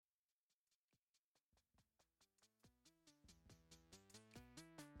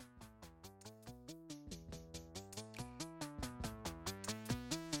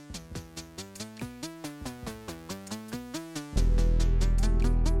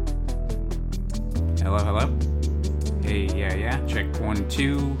Hello, hello. Hey, yeah. Check 1,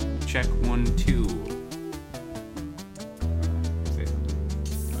 2. Check 1, 2. Is it?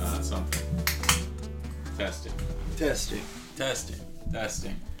 Something. Testing.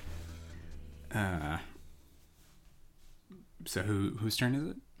 So whose turn is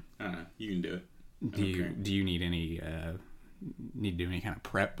it? I don't know. You can do it. Do you need any need to do any kind of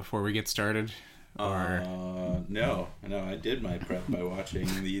prep before we get started? Or No, I did my prep by watching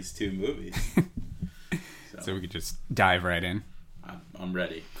these two movies. So we could just dive right in. I'm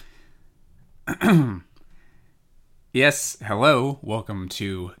ready. Yes, hello. Welcome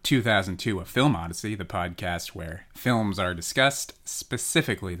to 2002, A Film Odyssey, the podcast where films are discussed,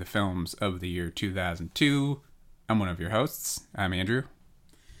 specifically the films of the year 2002. I'm one of your hosts. I'm Andrew.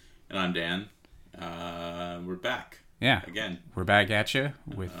 And I'm Dan. We're back. Yeah. Again. We're back at you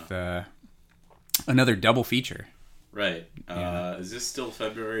with another double feature. Right. Is this still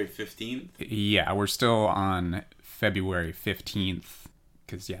February 15th? Yeah, we're still on February 15th.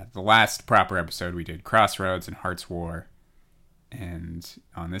 Because, the last proper episode we did Crossroads and Hearts War. And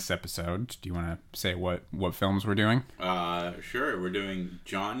on this episode, do you want to say what films we're doing? Sure. We're doing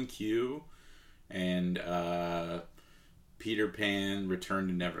John Q and Peter Pan Return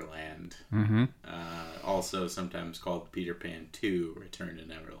to Neverland. Mm-hmm. Also sometimes called Peter Pan 2 Return to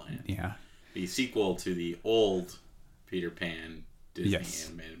Neverland. Yeah. The sequel to the old Peter Pan Disney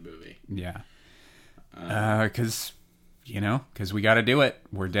animated movie. Yeah. Because we got to do it.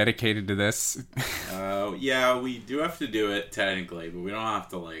 We're dedicated to this. Yeah, we do have to do it technically, but we don't have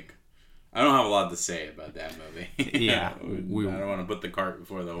to I don't have a lot to say about that movie. Yeah. I don't want to put the cart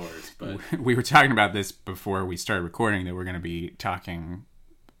before the horse, but we were talking about this before we started recording that we're going to be talking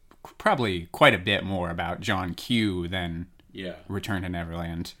probably quite a bit more about John Q than Return to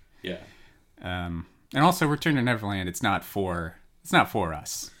Neverland. Yeah. And also Return to Neverland, it's not for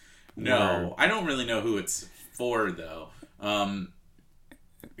us. No, I don't really know who it's for though.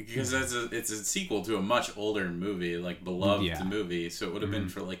 Because it's a sequel to a much older movie, beloved movie, so it would have been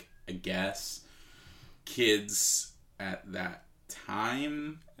for I guess kids at that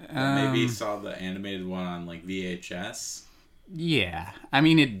time that maybe saw the animated one on VHS. Yeah, I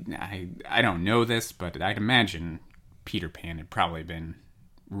mean I don't know this, but I'd imagine Peter Pan had probably been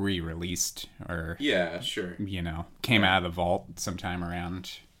re-released or sure, came out of the vault sometime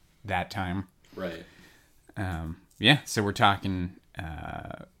around that time. Right. So we're talking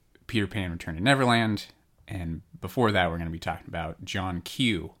Peter Pan Return to Neverland, and before that we're going to be talking about John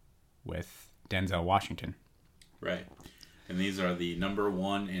Q with Denzel Washington. Right. And these are the number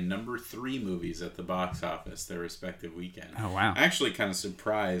 1 and number 3 movies at the box office, their respective weekend. Oh, wow. I'm actually kind of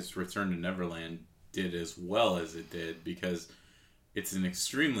surprised Return to Neverland did as well as it did, because it's an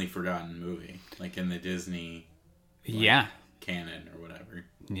extremely forgotten movie, in the Disney canon or whatever.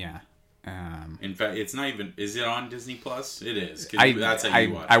 Yeah. In fact, it's not even... Is it on Disney Plus? It is. That's how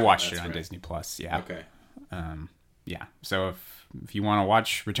you watched it. I watched it on Disney Plus, yeah. Okay. So if you want to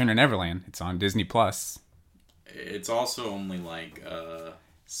watch Return to Neverland, it's on Disney Plus. It's also only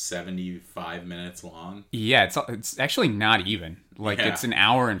 75 minutes long. Yeah, it's actually not even. It's an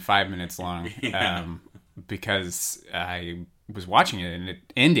hour and 5 minutes long. Because I was watching it and it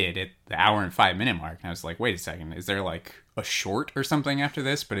ended at the hour and 5 minute mark. And I was like, wait a second, is there a short or something after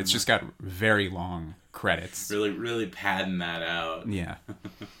this? But it's just got very long credits. Really padding that out. Yeah.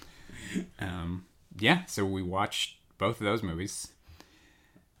 So we watched both of those movies.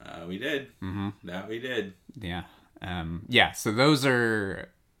 We did. Mm-hmm. That we did. Yeah. So those are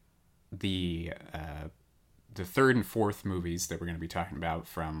the third and fourth movies that we're going to be talking about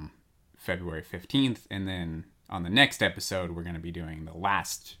from February 15th. And then on the next episode, we're going to be doing the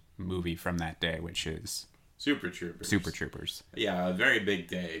last movie from that day, which is Super Troopers. Yeah, a very big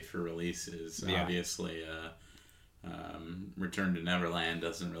day for releases. Yeah. Obviously, Return to Neverland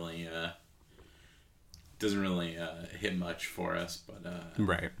doesn't really hit much for us, but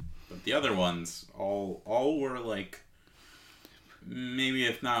right. But the other ones all were maybe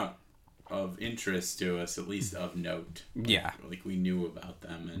if not of interest to us, at least of note. Yeah, we knew about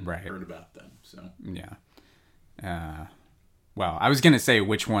them and heard about them. So yeah. Well, I was gonna say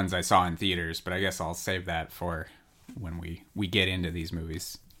which ones I saw in theaters, but I guess I'll save that for when we get into these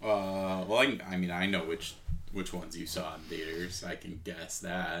movies. Well, I know which ones you saw in theaters. I can guess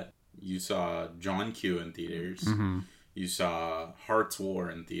that. You saw John Q in theaters. Mm-hmm. You saw Hearts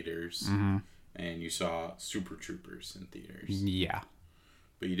War in theaters. Mm-hmm. And you saw Super Troopers in theaters. Yeah.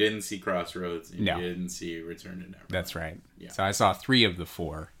 But you didn't see Crossroads, and you didn't see Return to Neverland. That's right. Yeah. So I saw 3 of the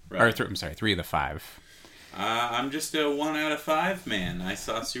 4. Right. Or 3 of the 5. I'm just a 1 out of 5 man. I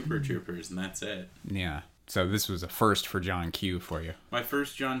saw Super Troopers, and that's it. Yeah. So this was a first for John Q for you. My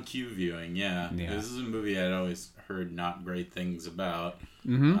first John Q viewing, yeah. This is a movie I'd always heard not great things about,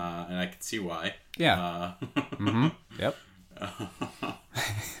 and I could see why. Yeah. Yep.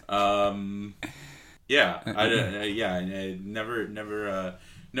 I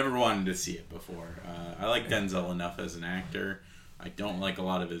never wanted to see it before. I like Denzel enough as an actor. I don't like a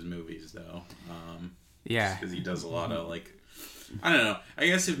lot of his movies though. Because he does a lot of like, I don't know. I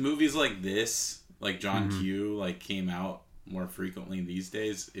guess if movies like this, like John Q, like came out more frequently these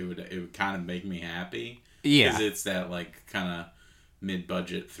days, it would kind of make me happy. Yeah, because it's that like kind of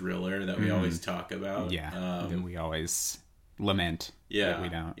mid-budget thriller that we always talk about. Yeah, that we always lament. Yeah, that we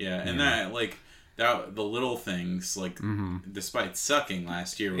don't. Yeah, and that like that the Little Things, like despite sucking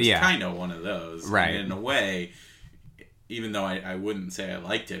last year, was kind of one of those. Right. And in a way, even though I wouldn't say I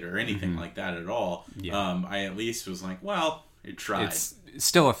liked it or anything like that at all, I at least was like, well, it tried. It's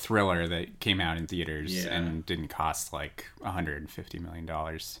still a thriller that came out in theaters and didn't cost like $150 million.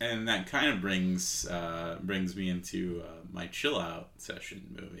 And that kind of brings me into my chill out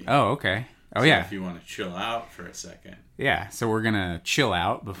session movie. Oh, okay. Oh, so yeah. If you want to chill out for a second. Yeah, so we're going to chill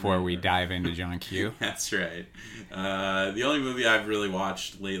out before we dive into John Q. That's right. The only movie I've really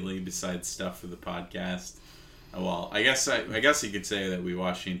watched lately besides stuff for the podcast, well, I guess you could say that we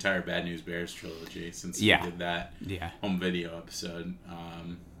watched the entire Bad News Bears trilogy since we did that home video episode.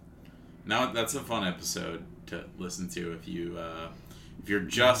 Now that's a fun episode to listen to if you're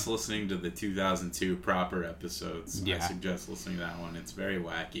just listening to the 2002 proper episodes. I suggest listening to that one. It's very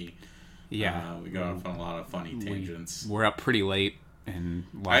wacky. Yeah, we go off on a lot of funny tangents. We're up pretty late and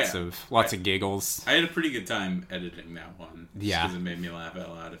lots of giggles. I had a pretty good time editing that one. Yeah, because it made me laugh out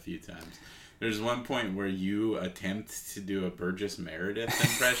loud a few times. There's one point where you attempt to do a Burgess Meredith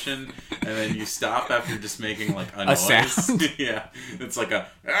impression, and then you stop after just making like a noise. Sound. Yeah, it's like a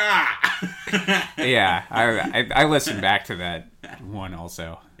ah. Yeah, I listened back to that one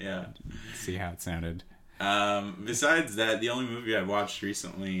also. Yeah, see how it sounded. Besides that, the only movie I've watched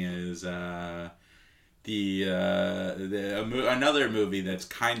recently is another movie that's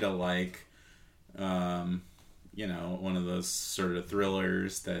kind of like, one of those sort of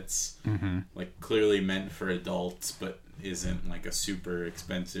thrillers that's like clearly meant for adults, but isn't like a super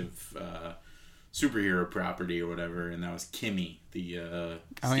expensive superhero property or whatever. And that was Kimmy, the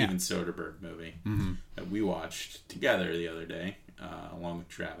Steven Soderbergh movie that we watched together the other day, along with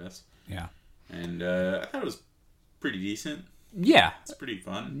Travis. Yeah. And I thought it was pretty decent. Yeah. It's pretty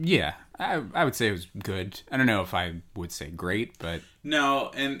fun. Yeah. I would say it was good. I don't know if I would say great, but...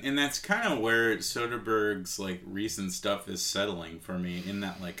 No, and that's kind of where Soderbergh's like recent stuff is settling for me, in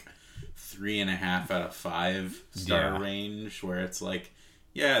that like 3.5 out of 5 star range, where it's like,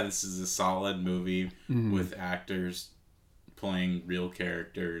 yeah, this is a solid movie with actors playing real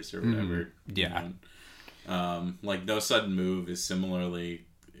characters or whatever. Yeah. Like No Sudden Move is similarly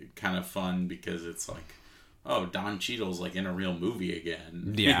kind of fun because it's like, oh, Don Cheadle's like in a real movie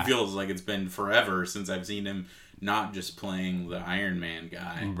again. Yeah. It feels like it's been forever since I've seen him not just playing the Iron Man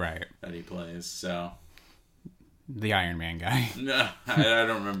guy that he plays. So the Iron Man guy. No, I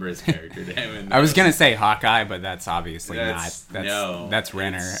don't remember his character name. I was gonna say Hawkeye, but that's obviously that's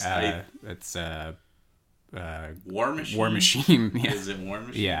Renner. That's War Machine. War Machine. Yeah. Is it War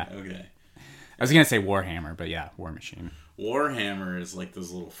Machine? Yeah. Okay. I was gonna say Warhammer, but yeah, War Machine. Warhammer is like those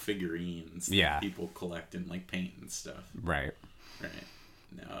little figurines that people collect and like paint and stuff. Right.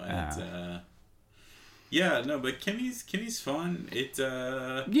 No, it's but Kimmy's fun.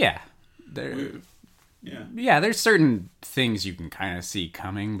 There's certain things you can kind of see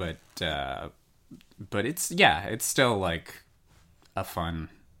coming, but it's still like a fun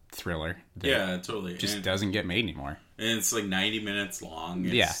thriller. Totally. Just doesn't get made anymore. And it's like 90 minutes long.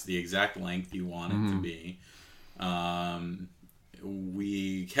 It's the exact length you want it to be.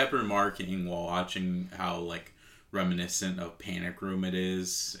 We kept remarking while watching how like reminiscent of Panic Room it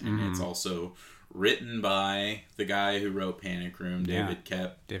is, and it's also written by the guy who wrote Panic Room, David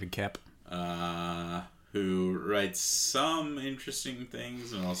Koepp, who writes some interesting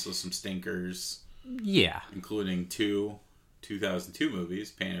things and also some stinkers, including 2002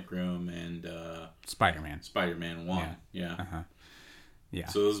 movies, Panic Room and Spider-Man 1.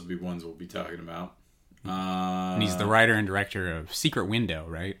 So those will be ones we'll be talking about. And he's the writer and director of Secret Window,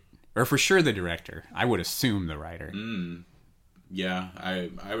 right? Or for sure the director. I would assume the writer. Yeah,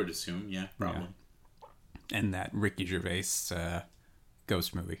 I would assume, probably. Yeah. And that Ricky Gervais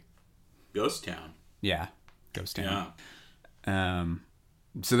ghost movie. Ghost Town. Yeah, Ghost Town. Yeah.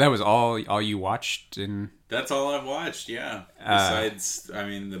 So that was all you watched? That's all I've watched, yeah. Besides,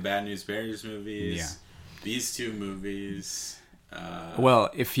 the Bad News Bears movies, these two movies. Well,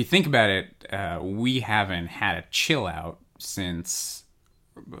 if you think about it, we haven't had a chill out since,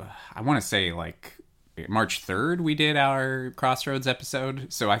 I want to say, like, March 3rd we did our Crossroads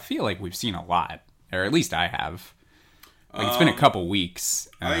episode. So I feel like we've seen a lot, or at least I have. Like, it's been a couple weeks.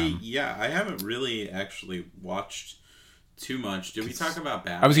 I haven't really actually watched too much. Did we talk about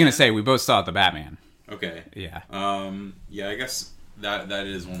Batman? I was gonna say we both saw The Batman. Okay. Yeah. I guess that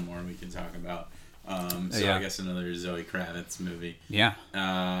is one more we can talk about. I guess another Zoe Kravitz movie. Yeah.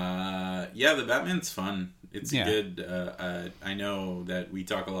 The Batman's fun. It's good. I know that we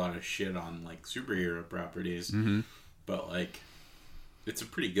talk a lot of shit on like superhero properties, but like, it's a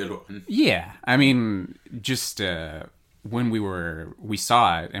pretty good one. Yeah, I mean, just when we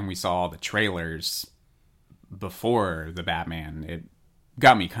saw it and we saw all the trailers before the Batman, it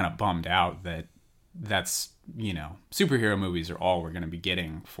got me kind of bummed out that that's, superhero movies are all we're going to be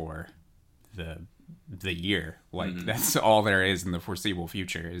getting for the year. Like, that's all there is in the foreseeable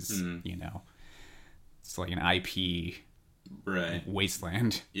future is, it's like an IP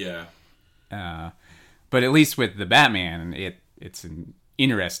wasteland. Yeah. But at least with the Batman, it's an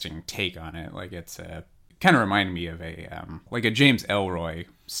interesting take on it. Like, it's kind of reminded me of a James Ellroy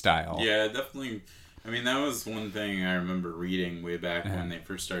style. Yeah, definitely. I mean, that was one thing I remember reading way back when they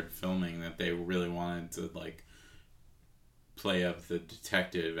first started filming, that they really wanted to like play up the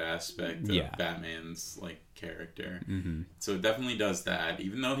detective aspect of Batman's like character. So it definitely does that,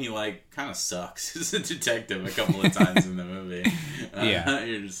 even though he like kind of sucks as a detective a couple of times in the movie.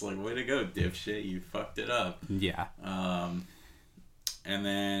 You're just like, way to go, dipshit, you fucked it up. And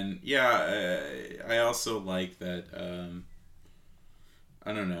then I also like that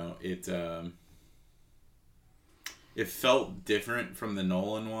I don't know, it felt different from the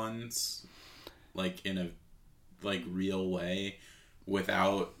Nolan ones, like in a like real way,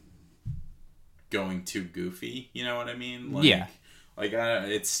 without going too goofy. You know what I mean? Like, Like,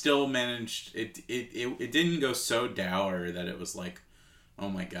 it still managed. It didn't go so dour that it was like, oh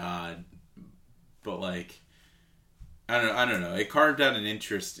my god. But like, I don't know. It carved out an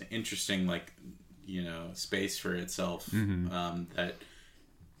interesting like, space for itself. That,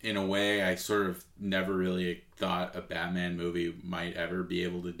 in a way, I sort of never really thought a Batman movie might ever be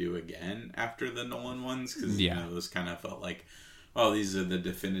able to do again after the Nolan ones, because those kind of felt like, oh, these are the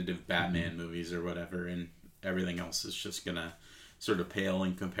definitive Batman movies or whatever, and everything else is just gonna sort of pale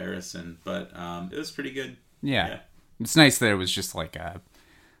in comparison. But it was pretty good. Yeah. It's nice that it was just like a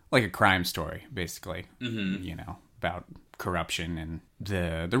crime story, basically. About corruption, and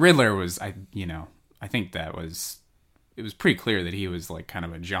the Riddler was, I think that was. It was pretty clear that he was like kind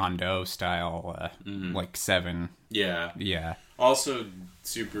of a John Doe style, like Seven. Yeah. Yeah. Also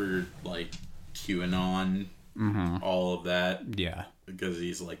super like QAnon, all of that. Yeah. Because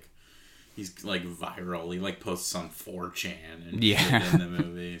he's like viral. He like posts on 4chan and shit in the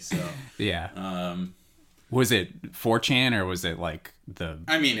movie. So yeah. Was it 4chan or was it like the?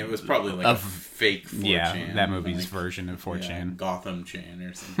 I mean, it was probably like a fake 4chan. Yeah, that movie's version of 4chan. Yeah, Gotham Chan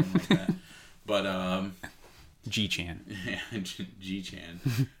or something like that. But G-Chan. Yeah, G-Chan.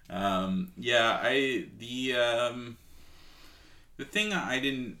 The thing I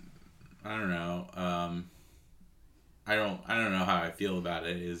don't know. I don't know how I feel about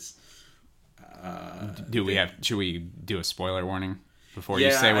it is. Should we do a spoiler warning before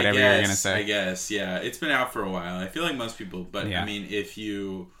you say whatever you're gonna say? I guess, yeah. It's been out for a while. I feel like most people, but I mean, if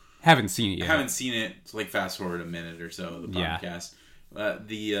you haven't seen it yet, like fast forward a minute or so of the podcast.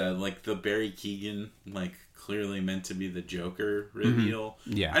 The Barry Keoghan, like, clearly meant to be the Joker reveal.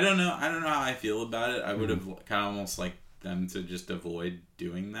 Yeah. I don't know how I feel about it. I would have kind of almost liked them to just avoid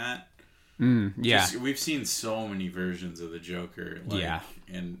doing that. We've seen so many versions of the Joker.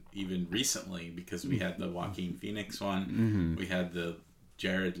 And even recently, because we had the Joaquin Phoenix one, we had the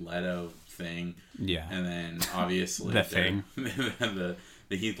Jared Leto thing. Yeah. And then obviously the thing. the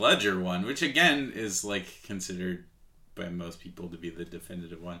Heath Ledger one, which again is like considered by most people to be the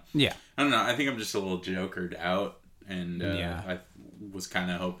definitive one. Yeah. I don't know. I think I'm just a little jokered out, and I was kind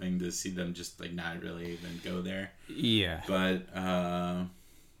of hoping to see them just like not really even go there. Yeah. But I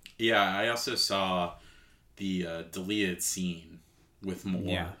also saw the deleted scene with more.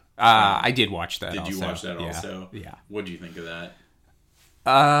 Yeah. I did watch that. Did you watch that also? Yeah. What do you think of that?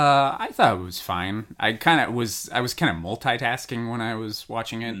 I thought it was fine. I was kind of multitasking when I was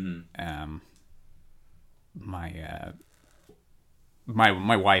watching it.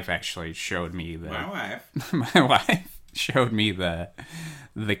 My wife actually showed me my wife showed me the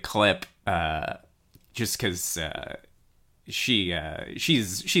clip just because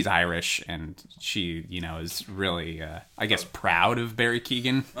she's Irish, and she, you know, is really I guess proud of Barry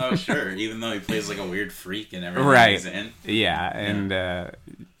Keoghan. Oh sure, even though he plays like a weird freak and everything right. he's in. Yeah,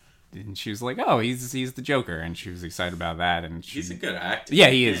 and she was like, "Oh, he's the Joker," and she was excited about that. And he's a good actor. Yeah,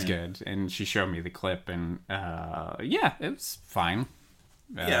 he is good. And she showed me the clip, and yeah, it was fine.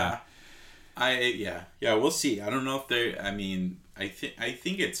 Yeah, we'll see. I don't know if they. I mean, I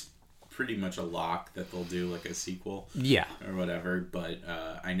think it's pretty much a lock that they'll do like a sequel. Yeah, or whatever. But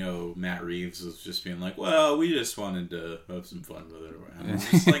I know Matt Reeves was just being like, "Well, we just wanted to have some fun with it." And I'm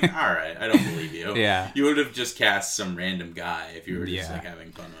just like, "All right, I don't believe you." Yeah, you would have just cast some random guy if you were just like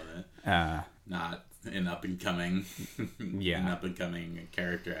having fun with it. Not an up and coming,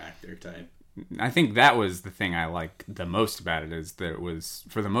 character actor type. I think that was the thing I like the most about it, is that it was,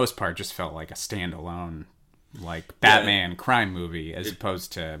 for the most part, just felt like a standalone, like Batman crime movie, as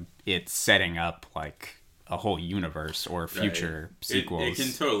opposed to it setting up like a whole universe or future sequels. It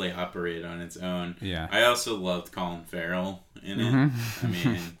can totally operate on its own. Yeah. I also loved Colin Farrell in it. I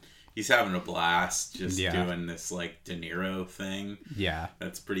mean, he's having a blast just doing this like De Niro thing. Yeah.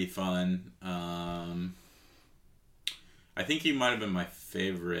 That's pretty fun. I think he might have been my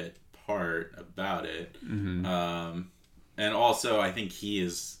favorite part about it. And also I think he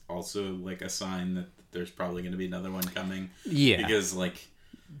is also like a sign that there's probably going to be another one coming. Yeah. Because like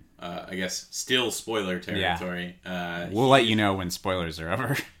I guess still spoiler territory. Yeah. We'll let you know when spoilers are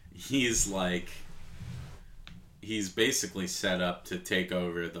over. He's basically set up to take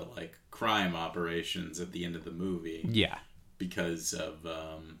over the like crime operations at the end of the movie. Yeah. Because of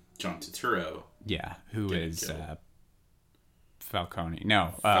John Turturro. Yeah, who is Falcone.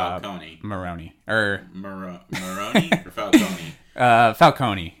 No, Falcone. Maroni. Maroni or Falcone?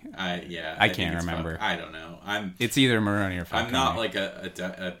 Falcone. I can't remember. I don't know. It's either Maroni or Falcone. I'm not like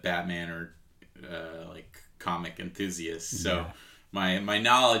a Batman or like comic enthusiast, so my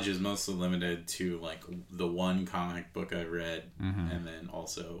knowledge is mostly limited to like the one comic book I read, and then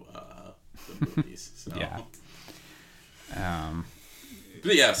also the movies. So. Yeah.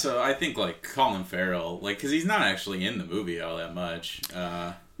 But yeah, so I think like Colin Farrell, like, because he's not actually in the movie all that much.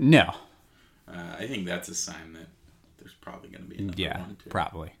 No. I think that's a sign that there's probably going to be another one too.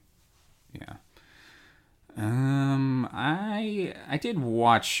 Probably. Yeah. I did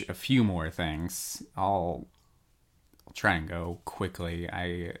watch a few more things. I'll try and go quickly.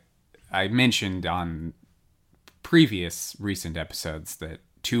 I mentioned on previous recent episodes that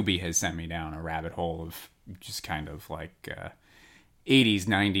Tubi has sent me down a rabbit hole of just kind of like 80s,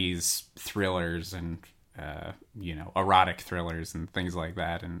 90s thrillers and erotic thrillers and things like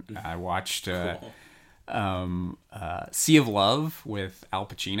that. And I watched Sea of Love with Al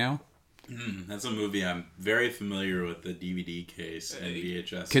Pacino. That's a movie I'm very familiar with, the DVD case and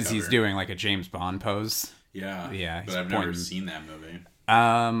VHS because he's doing like a James Bond pose. Yeah, but I've never seen that movie.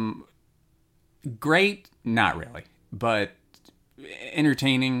 Great, not really, but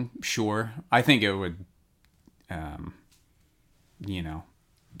entertaining, sure. I think it would,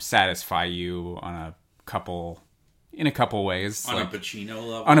 satisfy you in a couple ways. On like, a Pacino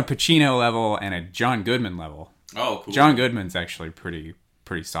level? On a Pacino level and a John Goodman level. Oh, cool. John Goodman's actually pretty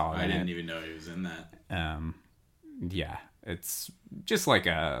solid. I didn't even know he was in that. Yeah, it's just like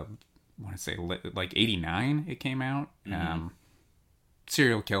I want to say like 89 it came out.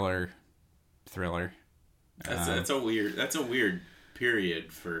 Serial killer thriller. That's a weird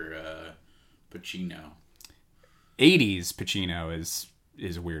period for Pacino. 80s Pacino is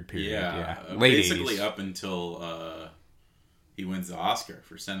a weird period. Yeah. Late basically 80s. Up until he wins the Oscar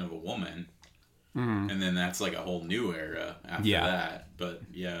for Scent of a Woman. And then that's like a whole new era after that. But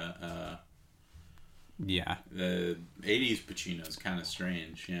the 80s Pacino is kind of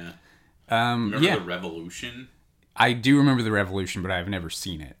strange. Yeah. Remember The Revolution? I do remember The Revolution, but I've never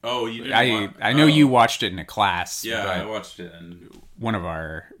seen it. Oh, you didn't? I know you watched it in a class. Yeah, I watched it in one of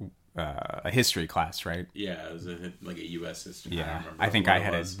our a history class, right? Yeah, it was like a U.S. history. Yeah, I think I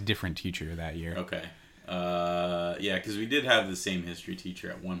had a different teacher that year. Okay. Because we did have the same history teacher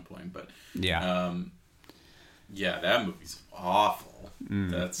at one point, but that movie's awful.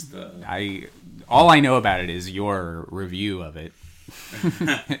 That's all I know about it is your review of it.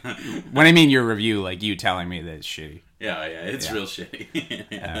 When I mean your review, like you telling me that it's shitty. Yeah, it's real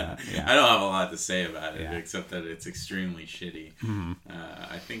shitty. I don't have a lot to say about it except that it's extremely shitty.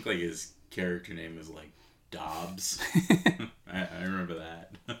 I think like his character name is like Dobbs. I remember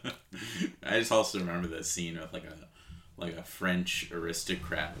that. I just also remember the scene with like a French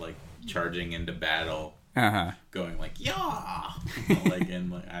aristocrat like charging into battle, going like yeah, like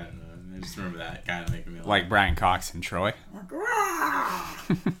and like I don't know. I just remember that kind of making me like Brian Cox and Troy.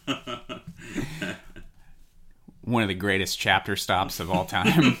 one of the greatest chapter stops of all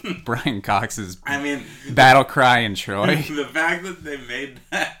time. Brian Cox's I mean, battle cry in Troy. The fact that they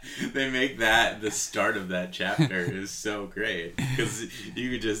make that the start of that chapter is so great, because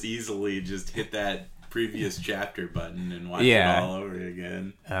you could just easily just hit that previous chapter button and watch it all over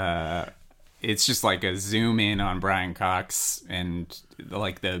again. It's just like a zoom in on Brian Cox, and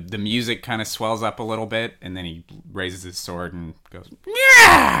like the music kind of swells up a little bit, and then he raises his sword and goes,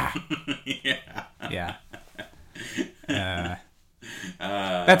 yeah, yeah.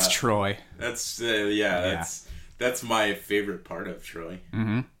 That's Troy. That's that's my favorite part of Troy.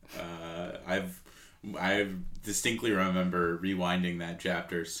 Mm-hmm. I distinctly remember rewinding that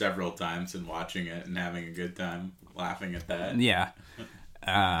chapter several times and watching it and having a good time laughing at that. Yeah.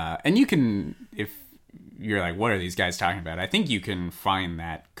 And you can, if you're like, what are these guys talking about? I think you can find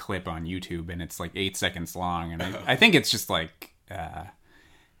that clip on YouTube, and it's like 8 seconds long. And I think it's just like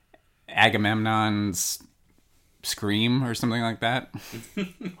Agamemnon's scream or something like that.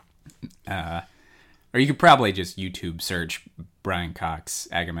 Or you could probably just YouTube search Brian Cox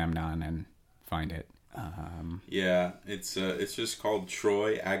Agamemnon and find it. Yeah, it's just called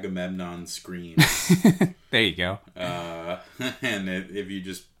Troy Agamemnon Scream. There you go. And if you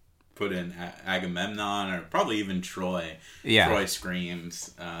just put in Agamemnon, or probably even Troy, Troy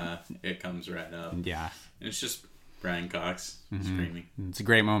Screams, it comes right up. Yeah. And it's just Brian Cox screaming. It's a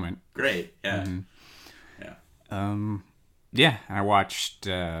great moment. Great, yeah. Mm-hmm. Yeah. Yeah, I watched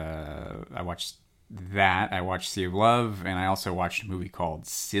that. I watched Sea of Love, and I also watched a movie called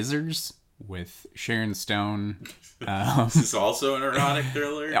Scissors with Sharon Stone. Is this also an erotic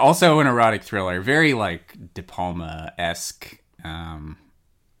thriller? Also an erotic thriller. Very like De Palma-esque. Ronnie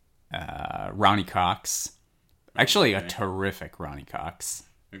Cox. Actually, a terrific Ronnie Cox.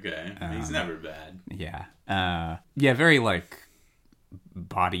 Okay. He's never bad. Yeah. Yeah, very like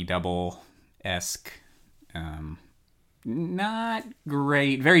body double-esque. Not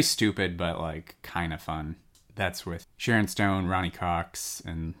great. Very stupid, but like kind of fun. That's with Sharon Stone, Ronnie Cox,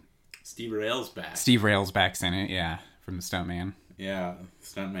 and Steve Railsback. Steve Railsback's in it, yeah, from The Stuntman. Yeah,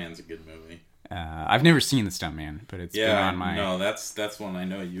 Stuntman's a good movie. I've never seen The Stuntman, but it's been on my... No, that's one I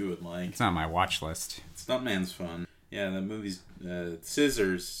know you would like. It's on my watch list. Stuntman's fun. Yeah, the movie's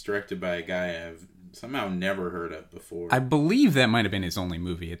Scissors, directed by a guy I've somehow never heard of before. I believe that might have been his only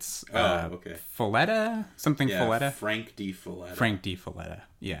movie. It's okay. Folletta? Something Folletta? Frank D. Folletta. Frank D. Folletta,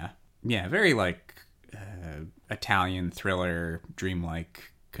 yeah. Yeah, very like Italian thriller, dreamlike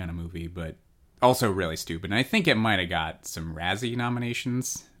kind of movie, but also really stupid. And I think it might have got some Razzie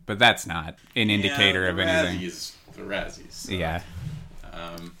nominations, but that's not an indicator of anything. The Razzies. So. Yeah.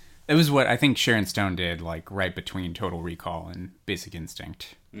 It was what I think Sharon Stone did, like right between Total Recall and Basic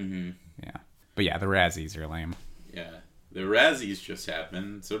Instinct. Mm-hmm. Yeah. But yeah, the Razzies are lame. Yeah. The Razzies just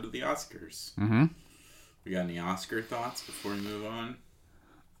happened, so did the Oscars. Mm-hmm. We got any Oscar thoughts before we move on?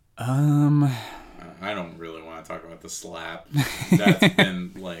 I don't really want to talk about the slap. That's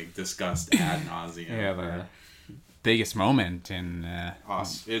been like discussed ad nauseum. Yeah, the biggest moment in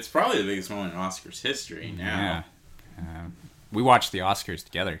it's probably the biggest moment in Oscars history now. Yeah. We watched the Oscars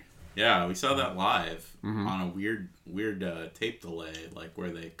together. Yeah, we saw that live on a weird tape delay, like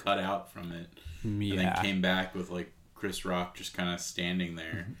where they cut out from it and then came back with like Chris Rock just kind of standing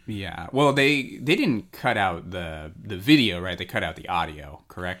there. Yeah. Well, they didn't cut out the video, right? They cut out the audio,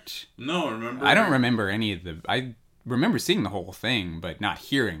 correct? No, remember? I don't remember any of the... I remember seeing the whole thing, but not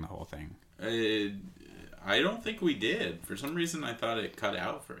hearing the whole thing. I don't think we did. For some reason, I thought it cut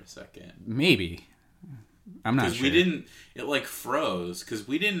out for a second. Maybe. I'm not sure. Because we didn't... It like froze, because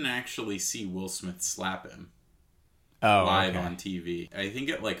we didn't actually see Will Smith slap him live on TV. I think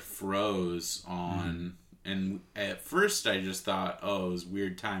it like froze on... And at first I just thought, oh, it was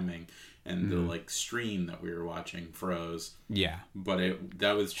weird timing. And the like stream that we were watching froze. Yeah. But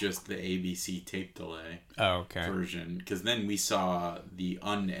that was just the ABC tape delay version. Because then we saw the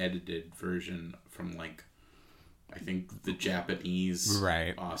unedited version from like, I think the Japanese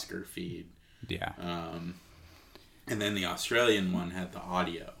Oscar feed. Yeah. And then the Australian one had the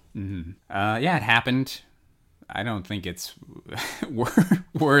audio. Mm-hmm. Yeah, it happened. I don't think it's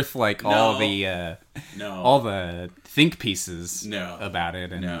worth like all the think pieces about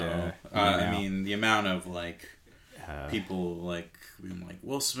it. And I mean, the amount of like people like being like,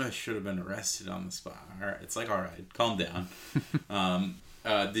 Will Smith should have been arrested on the spot. All right, it's like, all right, calm down.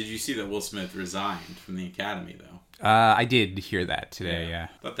 Did you see that Will Smith resigned from the Academy though? I did hear that today. Yeah.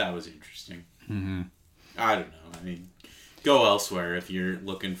 Thought that was interesting. Mm-hmm. I don't know. I mean, go elsewhere if you're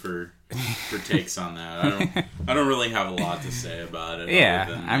looking for takes on that. I don't really have a lot to say about it.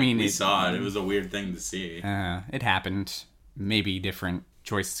 Yeah, I mean, we saw it. It was a weird thing to see. It happened. Maybe different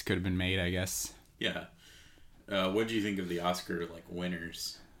choices could have been made, I guess. Yeah. What do you think of the Oscar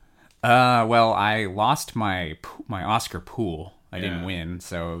winners? Well, I lost my Oscar pool. I didn't win,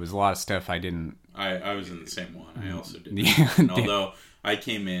 so it was a lot of stuff I didn't. I was in the same one. I also did. And although I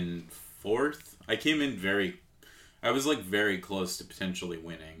came in fourth, I was very close to potentially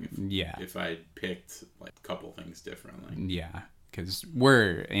winning. If I picked a couple things differently. Yeah, because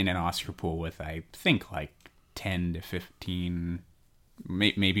we're in an Oscar pool with I think 10 to 15,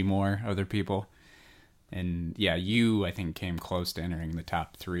 maybe more other people, and you I think came close to entering the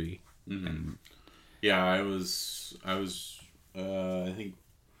top 3. Mm-hmm. And I was I think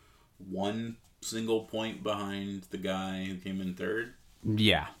 1 single point behind the guy who came in third.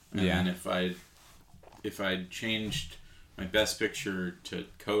 Yeah. And then if I'd changed my best picture to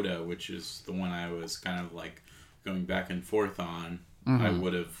Coda, which is the one I was kind of going back and forth on, I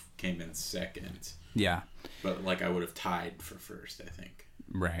would have came in second. Yeah. But I would have tied for first, I think.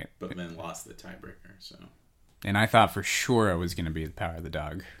 Right. But then lost the tiebreaker, so. And I thought for sure it was going to be The Power of the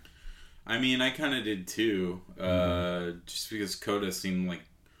Dog. I mean, I kind of did too. Just because Coda seemed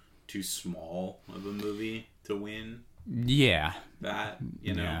too small of a movie to win. Yeah. That,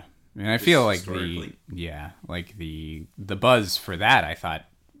 you know. Yeah. And I feel the buzz for that I thought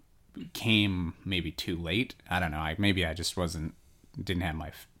came maybe too late. I don't know. Maybe I just didn't have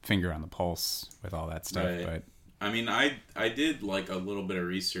my finger on the pulse with all that stuff. Right. But I mean, I did a little bit of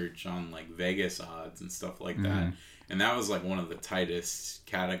research on Vegas odds and stuff like that, and that was one of the tightest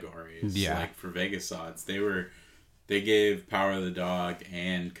categories. Yeah. For Vegas odds, they gave Power of the Dog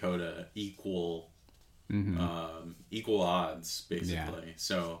and Coda equal odds basically. Yeah.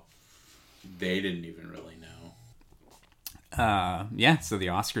 So they didn't even really know. So the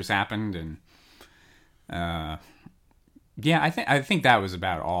Oscars happened, and I think that was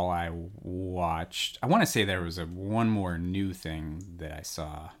about all I watched. I want to say there was one more new thing that I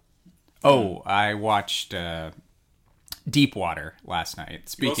saw. Oh, I watched Deepwater last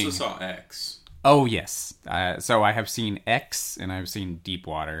night. You also saw X. Oh, yes. So I have seen X, and I've seen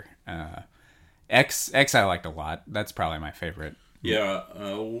Deepwater. X I liked a lot. That's probably my favorite.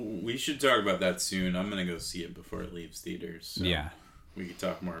 Yeah, we should talk about that soon. I'm going to go see it before it leaves theaters. So yeah. We could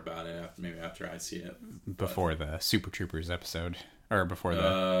talk more about it maybe after I see it. Before the Super Troopers episode. Or before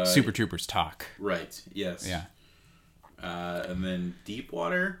the Super Troopers talk. Right, yes. Yeah. And then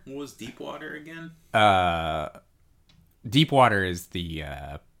Deepwater? What was Deepwater again? Deepwater is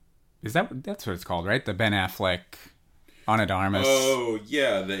the... that's what it's called, right? The Ben Affleck... Ana de Armas. Oh,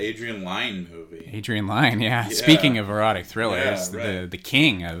 yeah, the Adrian Lyne movie. Adrian Lyne, yeah. Speaking of erotic thrillers, the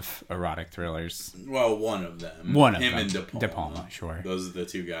king of erotic thrillers. Well, one of them. Him and De Palma, sure. Those are the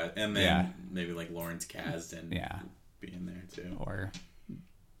two guys. And then maybe Lawrence Kasdan being there, too. Or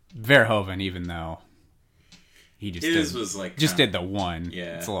Verhoeven, even though he just did the one.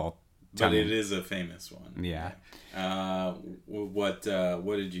 Yeah. It's a little... But it is a famous one. Yeah. What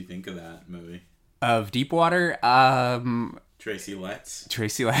did you think of that movie? Of Deepwater, Tracy Letts.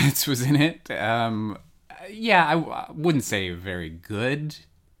 Tracy Letts was in it. I wouldn't say very good,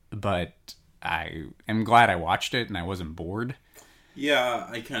 but I am glad I watched it and I wasn't bored. Yeah,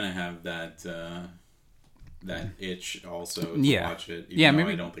 I kind of have that itch also to watch it. Even though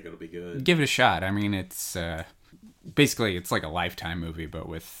maybe I don't think it'll be good. Give it a shot. I mean, it's basically it's like a Lifetime movie, but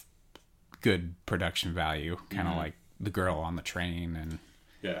with good production value, kind of like The Girl on the Train and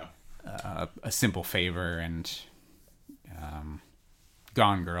A Simple Favor and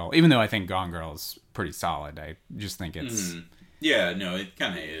Gone Girl. Even though I think Gone Girl is pretty solid, I just think it's yeah, no, it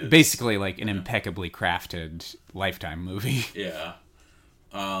kind of is basically like an impeccably crafted Lifetime movie. Yeah,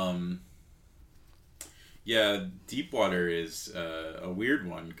 yeah. Deepwater is a weird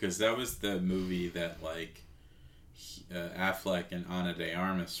one because that was the movie that Affleck and Ana de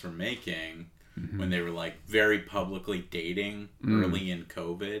Armas were making. When they were very publicly dating early in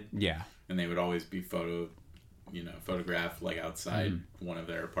COVID. Yeah. And they would always be photographed outside one of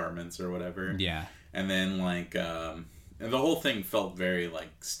their apartments or whatever. Yeah. And then and the whole thing felt very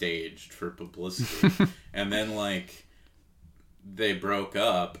staged for publicity. And then they broke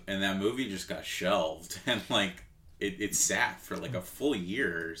up and that movie just got shelved and it sat for a full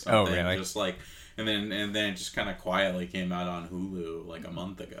year or something. Oh, really? Just and then it just kind of quietly came out on Hulu a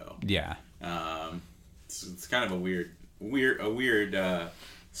month ago. Yeah. It's kind of a weird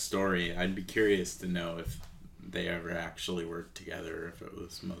story. I'd be curious to know if they ever actually worked together, or if it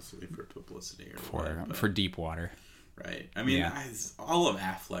was mostly for publicity or for Deepwater. Right. I mean, all of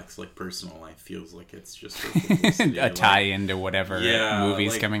Affleck's personal life feels like it's just for publicity. A tie-in to whatever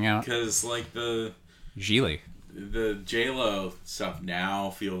movie's coming out. Because the Gigli. The J-Lo stuff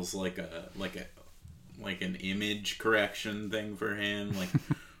now feels like an image correction thing for him,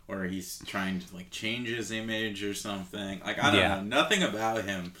 or he's trying to like change his image or something. Like I don't know, nothing about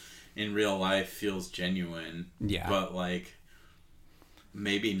him in real life feels genuine. Yeah, but like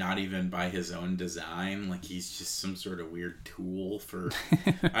maybe not even by his own design. Like he's just some sort of weird tool for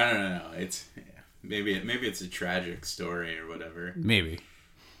I don't know. It's maybe it's a tragic story or whatever. Maybe.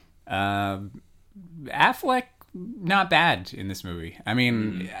 Affleck, not bad in this movie. I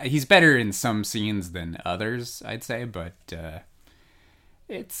mean, he's better in some scenes than others, I'd say, but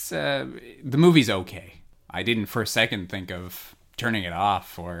it's the movie's okay. I didn't for a second think of turning it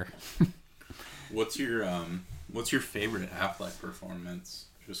off or. What's your favorite Affleck performance?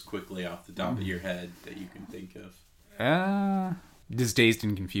 Just quickly off the top of your head that you can think of. Does Dazed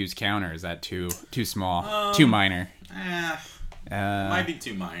and Confused count, or is that too small, too minor? Might be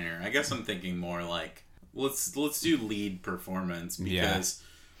too minor. I guess I'm thinking more like let's do lead performance, because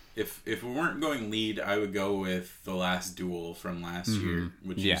if we weren't going lead, I would go with The Last Duel from last year,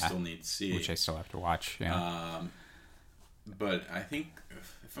 which you still need to see, which I still have to watch. Yeah. But I think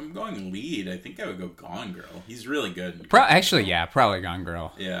if I'm going lead, I think I would go Gone Girl. He's really good. Probably Gone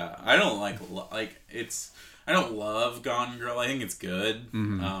Girl. Yeah, I don't I don't love Gone Girl. I think it's good.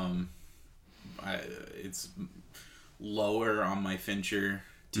 It's lower on my Fincher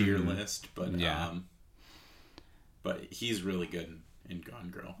tier list, but he's really good in Gone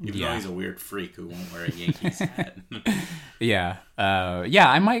Girl. Even though he's a weird freak who won't wear a Yankees hat.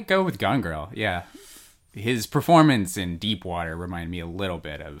 I might go with Gone Girl. Yeah. His performance in Deepwater reminded me a little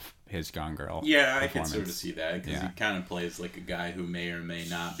bit of his Gone Girl. Yeah, I can sort of see that, because he kind of plays like a guy who may or may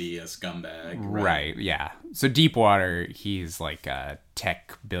not be a scumbag. Right, yeah. So Deepwater, he's like a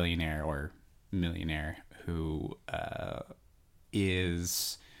tech billionaire or millionaire who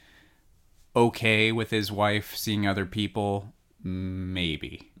is okay with his wife seeing other people,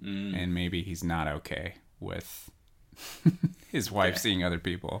 maybe. And maybe he's not okay with his wife seeing other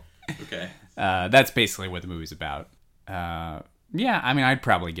people. Okay. That's basically what the movie's about. I mean, I'd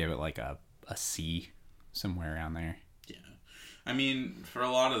probably give it like a C, somewhere around there. Yeah. I mean, for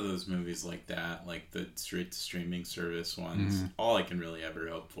a lot of those movies like that, like the straight to streaming service ones, all I can really ever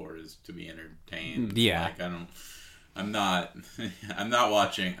hope for is to be entertained. Yeah. Like I'm not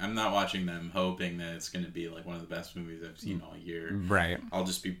watching them hoping that it's going to be like one of the best movies I've seen all year. Right. I'll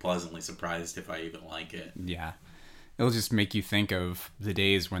just be pleasantly surprised if I even like it. Yeah. It'll just make you think of the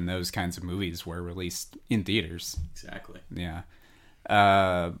days when those kinds of movies were released in theaters. Exactly. Yeah.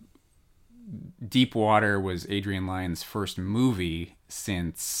 Deepwater was Adrian Lyne's first movie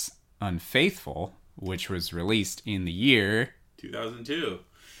since Unfaithful, which was released in the year 2002.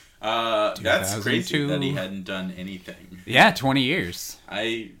 That's crazy that he hadn't done anything. Yeah, 20 years.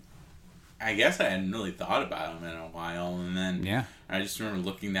 I guess I hadn't really thought about him in a while, and then I just remember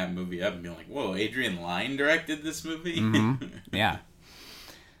looking that movie up and being like, "Whoa, Adrian Lyne directed this movie?" Yeah.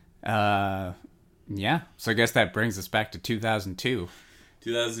 So I guess that brings us back to 2002.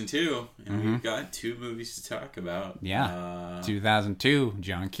 2002, and we've got two movies to talk about. Yeah. 2002,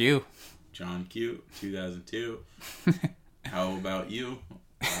 John Q. John Q. 2002. How about you?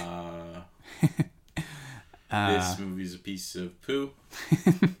 This movie's a piece of poo.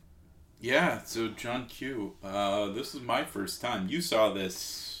 Yeah, so John Q. This is my first time. You saw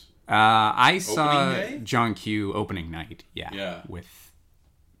this. I saw John Q. opening night. Yeah. With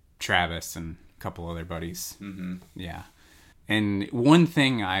Travis and a couple other buddies. Mm-hmm. Yeah. And one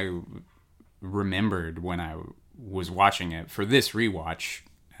thing I remembered when I was watching it for this rewatch,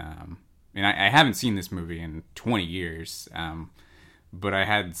 and I haven't seen this movie in 20 years, but I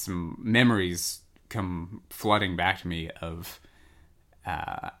had some memories come flooding back to me of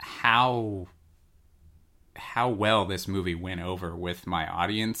how well this movie went over with my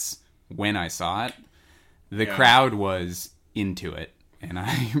audience when I saw it. The crowd was into it, and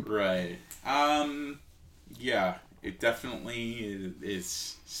I right. Yeah, it definitely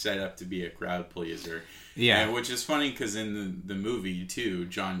is set up to be a crowd pleaser. Yeah, and which is funny because in the movie too,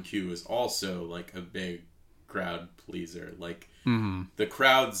 John Q is also like a big crowd pleaser. Like the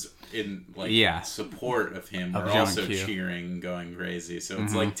crowds in like support of him are also cheering, going crazy. So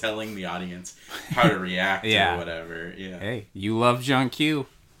it's like telling the audience how to react or whatever. Yeah. Hey, you love John Q.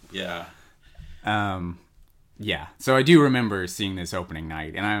 Yeah. Yeah. So I do remember seeing this opening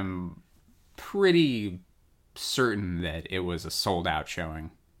night, and I'm pretty certain that it was a sold out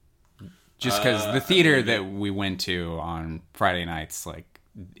showing. Just because the theater that we went to on Friday nights, like,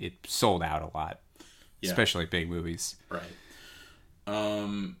 it sold out a lot. Especially big movies. Right.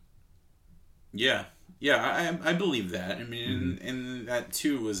 Yeah, I believe that. I mean, and that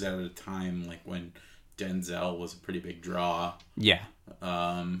too was at a time like when Denzel was a pretty big draw. Yeah.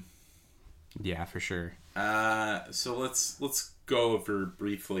 Yeah, for sure. So let's go over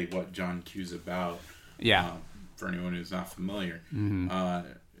briefly what John Q's about. Yeah. For anyone who's not familiar.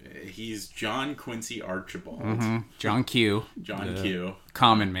 He's John Quincy Archibald. John Q. John Q.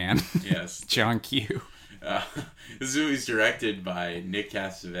 Common man. Yes. John Q. This movie's directed by Nick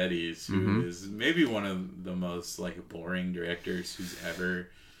Cassavetes, who is maybe one of the most like boring directors who's ever.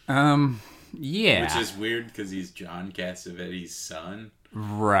 Yeah. Which is weird because he's John Cassavetes' son.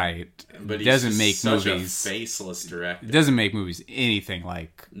 Right. But he doesn't make such movies a faceless director. He doesn't make movies anything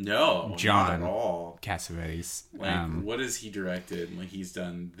like John not at all. Cassavetes. Like, what has he directed? Like, he's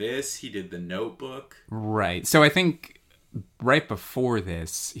done this. He did The Notebook. Right. So I think right before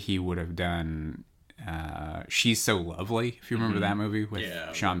this, he would have done She's So Lovely, if you remember that movie with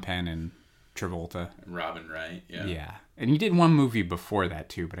Sean Penn and Travolta. And Robin Wright, Yeah. And he did one movie before that,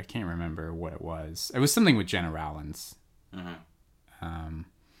 too, but I can't remember what it was. It was something with Jenna Rollins.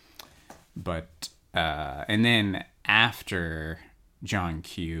 And then after John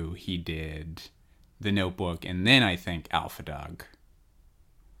Q, he did The Notebook, and then I think Alpha Dog.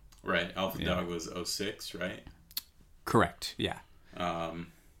 Right. Alpha Dog was 2006, right? Correct. Yeah.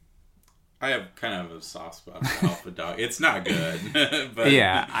 I have kind of a soft spot for Alpha Dog. It's not good, but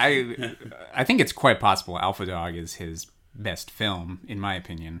yeah, I think it's quite possible Alpha Dog is his best film, in my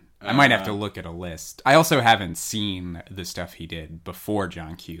opinion. I might have to look at a list. I also haven't seen the stuff he did before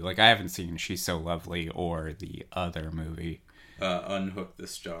John Q. Like, I haven't seen She's So Lovely or the other movie. Unhook the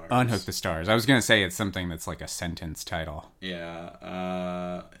Stars. Unhook the Stars. I was going to say it's something that's like a sentence title.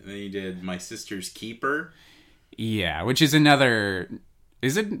 Yeah. Then he did My Sister's Keeper. Yeah, which is another...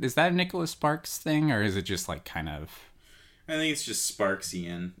 Is that a Nicholas Sparks thing, or is it just like kind of... I think it's just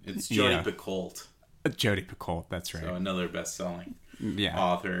Sparksian. It's Jodi Picoult. Jodi Picoult, that's right. So another best-selling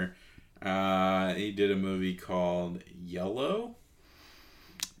author. He did a movie called Yellow.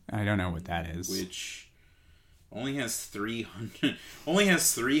 I don't know what that is. Which only has 300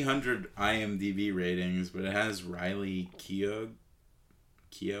 IMDb ratings, but it has Riley Keough.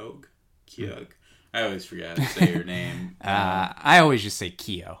 I always forget to say her name. I always just say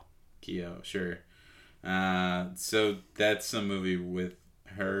Keough. Keough, sure. So that's a movie with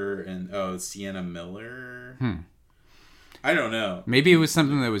her and Sienna Miller. I don't know. Maybe it was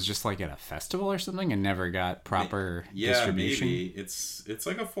something that was just like at a festival or something and never got proper distribution. Maybe it's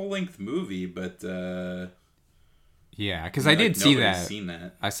like a full length movie, but yeah, because I did see that. Seen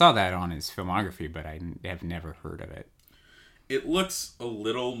that. I saw that on his filmography, but I have never heard of it. It looks a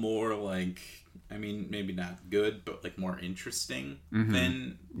little more like, I mean, maybe not good, but like more interesting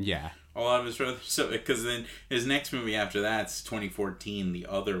than a lot of his brothers. So, because then his next movie after that's 2014, The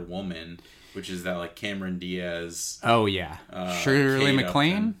Other Woman, which is that like Cameron Diaz. Oh yeah, Shirley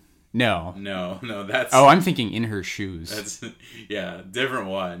MacLaine. No, that's. Oh, I'm thinking In Her Shoes. That's different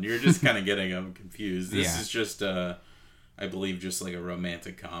one. You're just kind of getting them confused. This is just I believe just like a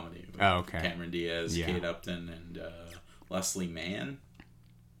romantic comedy. With Cameron Diaz, Kate Upton, and Leslie Mann.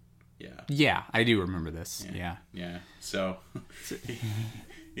 Yeah, I do remember this. Yeah. So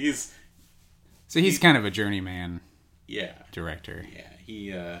he's kind of a journeyman. Yeah. Director.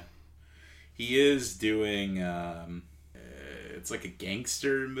 Yeah, he is doing. It's like a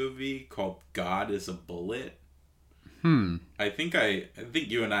gangster movie called God Is a Bullet. I think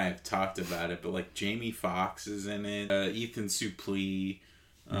you and I have talked about it, but like Jamie Foxx is in it. Ethan Suplee,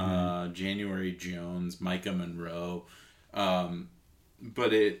 January Jones, Micah Monroe.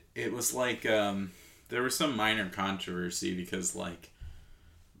 But it was like there was some minor controversy because like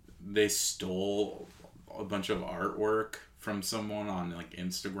they stole a bunch of artwork from someone on like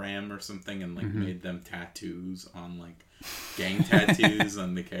Instagram or something and like made them tattoos on like gang tattoos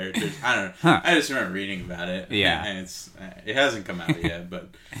on the characters. I don't know. I just remember reading about it. Yeah, and it hasn't come out yet, but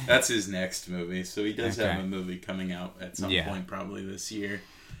that's his next movie. So he does have a movie coming out at some point, probably this year.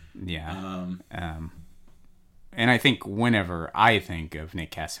 Yeah. And I think whenever I think of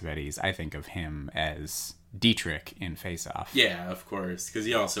Nick Cassavetes, I think of him as Dietrich in Face Off. Yeah, of course, because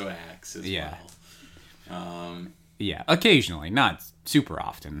he also acts as well. Yeah, occasionally, not super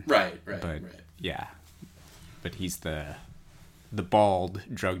often. Right. Yeah, but he's the bald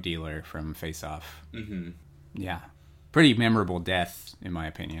drug dealer from Face Off. Yeah, pretty memorable death in my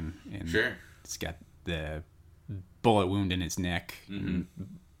opinion. And sure, he's got the bullet wound in his neck, and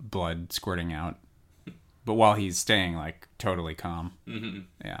blood squirting out. But while he's staying like totally calm. So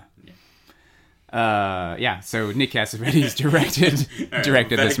Nick Cassavetes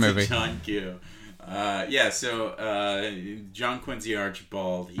directed this movie. John Q. John Quincy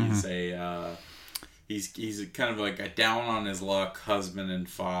Archibald, he's he's kind of like a down on his luck husband and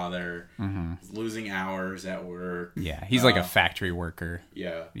father, losing hours at work. Yeah, he's like a factory worker.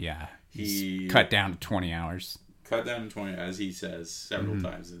 Yeah. He's cut down to 20 hours. cut down to 20, as he says several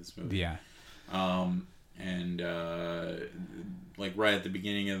times in this movie. Yeah. And like right at the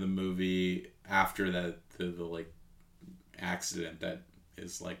beginning of the movie, after that, the like accident that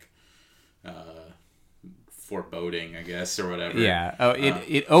is like foreboding, I guess, or whatever. Yeah. Oh,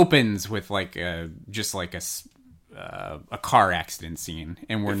 it opens with like just like a car accident scene,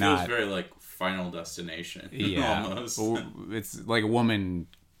 and we're not. It feels very like Final Destination. Yeah. Almost. It's like a woman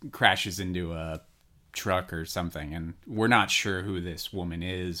crashes into a truck or something, and we're not sure who this woman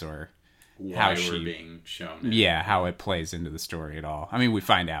is or why we're being shown. Yeah, how it plays into the story at all. I mean, we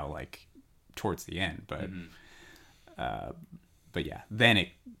find out like towards the end, but yeah, then it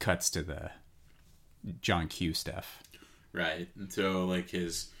cuts to the John Q stuff. Right. And so like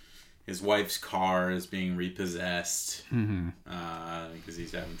his wife's car is being repossessed because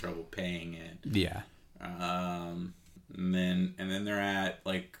he's having trouble paying it. Yeah. And then they're at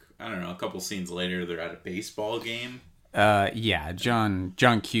like, I don't know, a couple scenes later they're at a baseball game. Yeah, John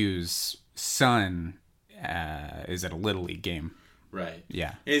Q's son is at a Little League game. Right.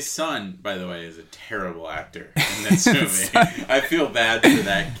 Yeah. His son, by the way, is a terrible actor in this movie. I feel bad for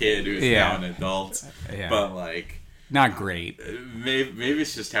that kid who's now an adult. Yeah. But like, not great. Maybe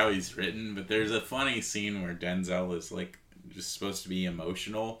it's just how he's written, but there's a funny scene where Denzel is like just supposed to be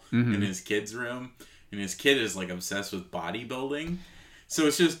emotional in his kid's room, and his kid is like obsessed with bodybuilding. So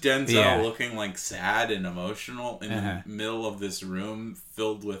it's just Denzel looking like sad and emotional in the middle of this room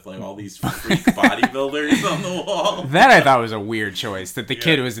filled with like all these freak bodybuilders on the wall. That I thought was a weird choice, that the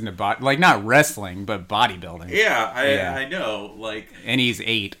kid was into like not wrestling but bodybuilding. Yeah, I know, like, and he's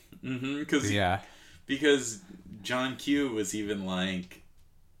 8. Because John Q was even like,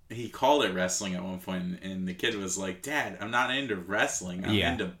 he called it wrestling at one point, and the kid was like, "Dad, I'm not into wrestling. I'm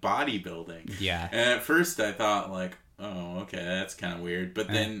into bodybuilding." Yeah. And at first I thought like, oh, okay, that's kind of weird. But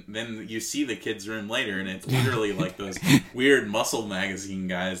then you see the kid's room later, and it's literally like those weird muscle magazine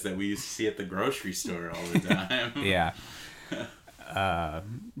guys that we used to see at the grocery store all the time. Yeah.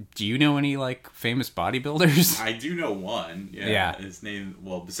 Do you know any like famous bodybuilders? I do know one. Yeah. His name,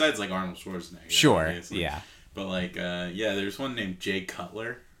 well, besides like Arnold Schwarzenegger. Sure. Obviously. Yeah. But like, there's one named Jay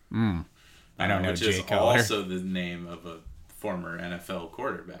Cutler. I don't know Jay Cutler. Which is also the name of a former NFL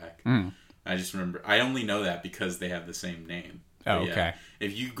quarterback. I just remember, I only know that because they have the same name. Oh, okay.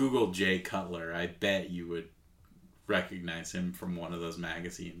 If you Google Jay Cutler, I bet you would recognize him from one of those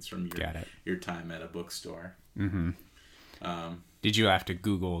magazines from your time at a bookstore. Mm-hmm. Did you have to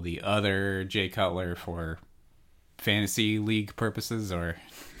Google the other Jay Cutler for fantasy league purposes, or?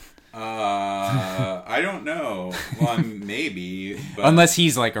 I don't know. Well, maybe. But unless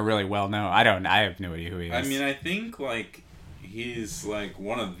he's like a really well-known. I have no idea who he is. I mean, I think like he's like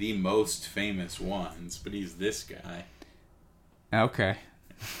one of the most famous ones, but he's this guy. Okay.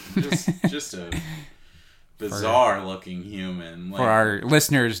 Just a bizarre-looking human. Like, for our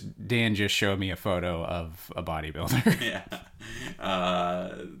listeners, Dan just showed me a photo of a bodybuilder. Yeah.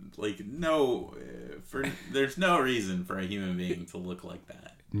 There's no reason for a human being to look like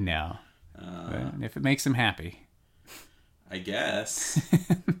that. No. But if it makes him happy. I guess.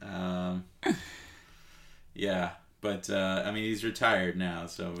 Yeah. But, I mean, he's retired now,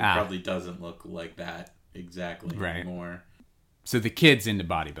 so he probably doesn't look like that exactly anymore. So the kid's into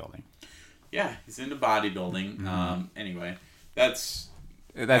bodybuilding. Yeah, he's into bodybuilding. Mm-hmm. Anyway, that's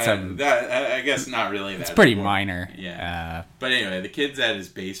I guess not really that. It's pretty minor. Yeah. But anyway, the kid's at his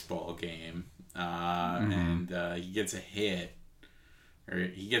baseball game, and he gets a hit, or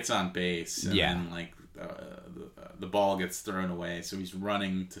he gets on base, and then like the ball gets thrown away, so he's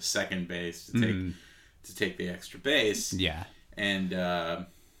running to second base to take the extra base. Yeah. And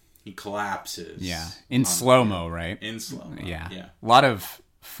he collapses. Yeah. In slow-mo, right? In slow-mo. Yeah. A lot of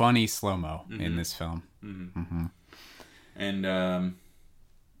funny slow-mo in this film. Mm-hmm. Mm-hmm. And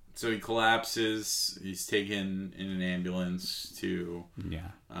so he collapses. He's taken in an ambulance to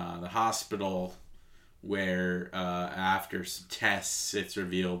the hospital, where after some tests, it's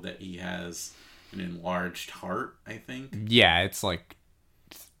revealed that he has an enlarged heart, I think. Yeah, it's like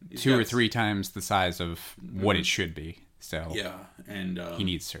 2 or 3 times the size of what it should be. So and he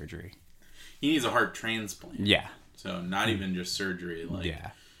needs surgery. He needs a heart transplant. Yeah. So not even just surgery.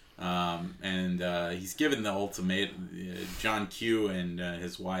 And he's given the ultimatum. John Q and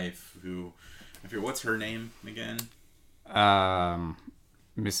his wife, who, I forget, what's her name again?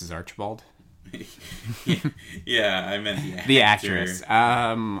 Mrs. Archibald. Yeah, I meant the actress.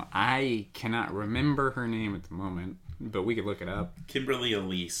 I cannot remember her name at the moment, but we could look it up. Kimberly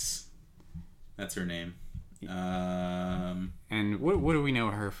Elise. That's her name. And what do we know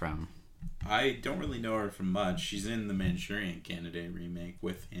her from? I don't really know her from much. She's in the Manchurian Candidate remake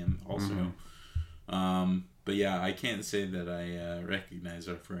with him also. But yeah, I can't say that I recognize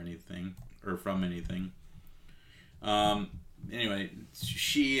her for anything or from anything. Anyway,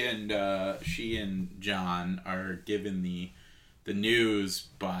 she and John are given the news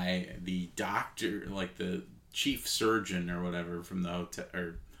by the doctor, like the chief surgeon or whatever from the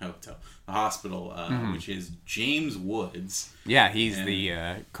the hospital, which is James Woods. Yeah, he's the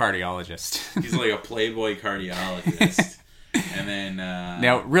cardiologist. He's like a playboy cardiologist. And then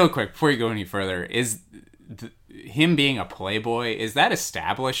now, real quick, before you go any further, is him being a playboy, is that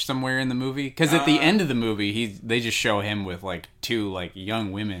established somewhere in the movie? Because at the end of the movie, they just show him with like two like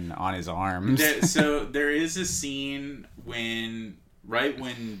young women on his arms. So there is a scene when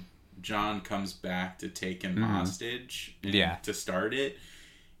John comes back to take him hostage, to start it,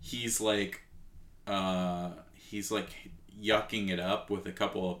 he's like yucking it up with a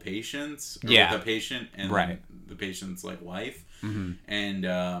couple of patients, with a patient and the patient's like wife,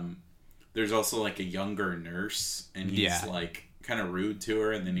 and there's also like a younger nurse, and he's like kind of rude to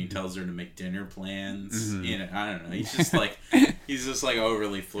her, and then he tells her to make dinner plans. You know, I don't know. He's just like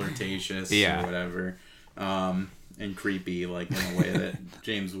overly flirtatious or whatever, and creepy, like in a way that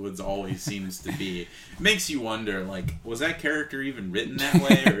James Woods always seems to be. It makes you wonder, like, was that character even written that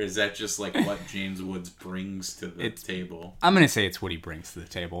way, or is that just like what James Woods brings to the table? I'm gonna say it's what he brings to the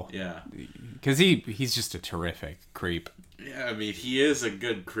table. Yeah, because he's just a terrific creep. Yeah, I mean, he is a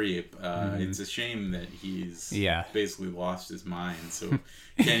good creep. It's a shame that he's basically lost his mind, so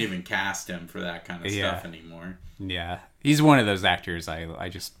can't even cast him for that kind of stuff anymore. Yeah, he's one of those actors I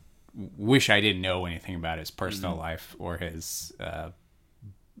just wish I didn't know anything about his personal life or his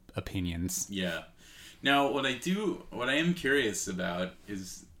opinions. Yeah. Now, what I am curious about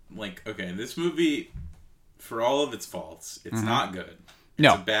is, like, okay, this movie, for all of its faults, it's not good.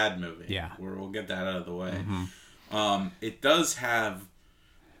 It's a bad movie. Yeah. We'll get that out of the way. It does have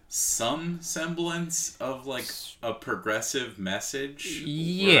some semblance of like a progressive message,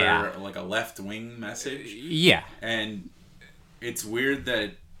 or like a left-wing message. Yeah, and it's weird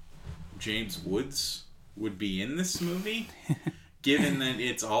that James Woods would be in this movie, given that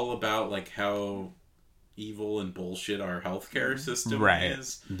it's all about like how evil and bullshit our healthcare system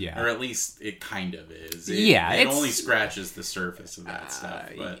is. Yeah, or at least it kind of is. It only scratches the surface of that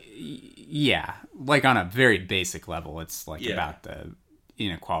stuff. But yeah, like on a very basic level, it's like about the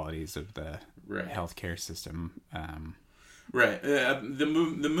inequalities of the healthcare system. The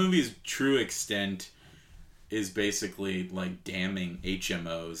movie's true extent is basically like damning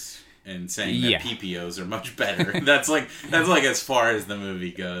HMOs and saying that PPOs are much better. that's like as far as the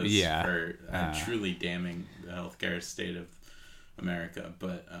movie goes. For truly damning the healthcare state of America.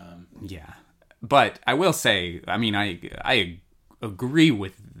 But but I will say, I mean, I agree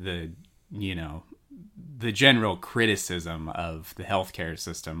with the general criticism of the healthcare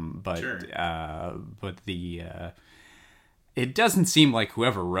system, but it doesn't seem like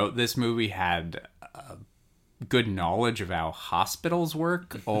whoever wrote this movie had good knowledge of how hospitals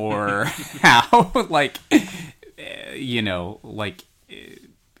work, or how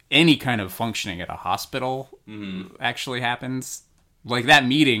any kind of functioning at a hospital actually happens. Like that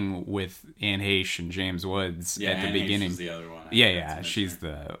meeting with Anne Heche and James Woods at the Anne beginning. Heche is the other one. She's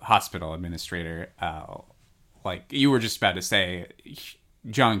the hospital administrator. Like you were just about to say,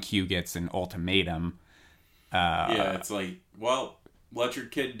 John Q gets an ultimatum. It's like, well, let your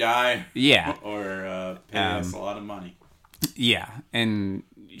kid die. Yeah. Or pay us a lot of money. Yeah, and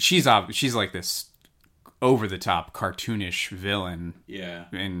she's like this over-the-top cartoonish villain. Yeah.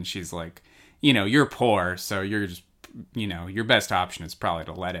 And she's like, you're poor, so you're just, your best option is probably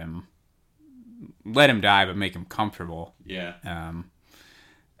to let him die, but make him comfortable. Yeah.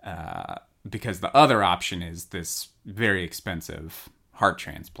 Because the other option is this very expensive heart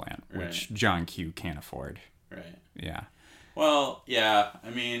transplant, which John Q can't afford. Right. Yeah. Well, yeah. I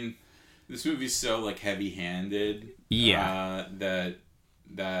mean, this movie's so like heavy-handed. Yeah.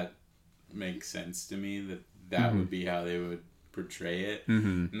 That makes sense to me. That would be how they would portray it.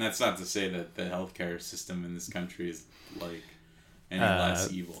 And that's not to say that the healthcare system in this country is like any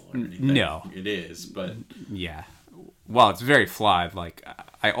less evil or anything. No, it is. But yeah. Well, it's very flawed. Like,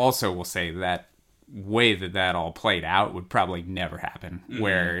 I also will say that way that all played out would probably never happen,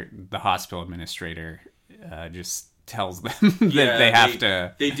 where the hospital administrator just tells them that they have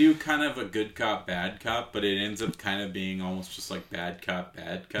to... They do kind of a good cop, bad cop, but it ends up kind of being almost just like bad cop,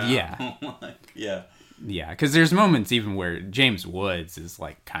 bad cop. Yeah. Yeah. Yeah, because there's moments even where James Woods is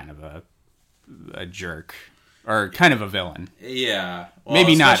like kind of a jerk. Or kind of a villain. Yeah. Well,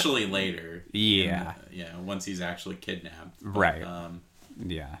 maybe especially not later. Yeah. Once he's actually kidnapped. But, right.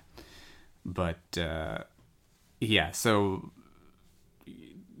 Yeah. But, so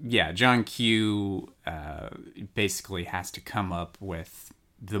John Q basically has to come up with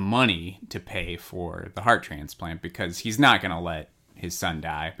the money to pay for the heart transplant because he's not going to let his son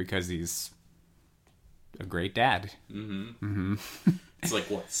die because he's a great dad. It's like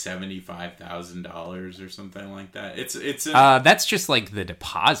what, $75,000 or something like that. That's just like the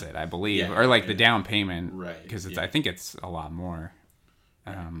deposit, I believe, or like the down payment, right? Because I think it's a lot more.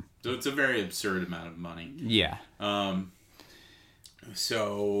 So it's a very absurd amount of money. Yeah.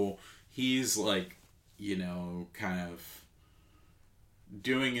 So he's like, kind of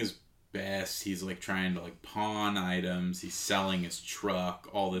doing his best. He's like trying to like pawn items. He's selling his truck,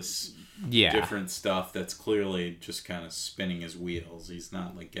 all this different stuff that's clearly just kind of spinning his wheels. He's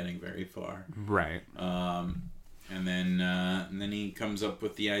not like getting very far. Right. And then he comes up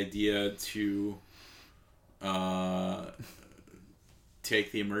with the idea to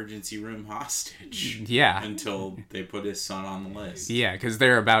take the emergency room hostage. Yeah. Until they put his son on the list. Yeah, because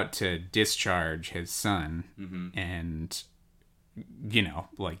they're about to discharge his son, and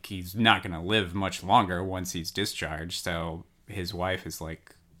like he's not going to live much longer once he's discharged. So his wife is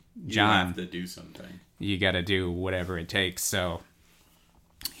like, John, you have to do something. You got to do whatever it takes. So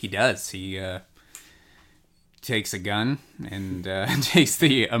he does. He takes a gun and takes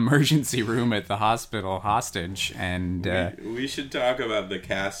the emergency room at the hospital hostage. And we should talk about the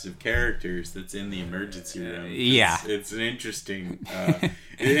cast of characters that's in the emergency room. It's an interesting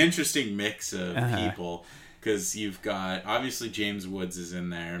mix of people. Because you've got, obviously James Woods is in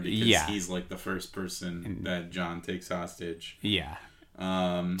there because he's like the first person that John takes hostage. Yeah.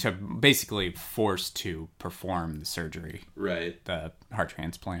 To basically force to perform the surgery. Right. The heart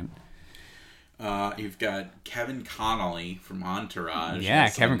transplant. You've got Kevin Connolly from Entourage. Yeah,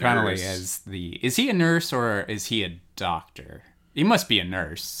 Kevin Connolly as is he a nurse or is he a doctor? He must be a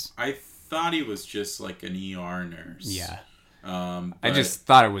nurse. I thought he was just like an ER nurse. Yeah. I just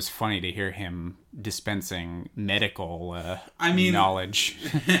thought it was funny to hear him dispensing medical knowledge.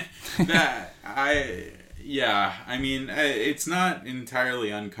 It's not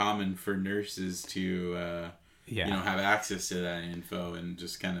entirely uncommon for nurses to have access to that info and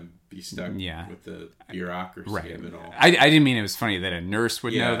just kind of be stuck with the bureaucracy of it all. I didn't mean it was funny that a nurse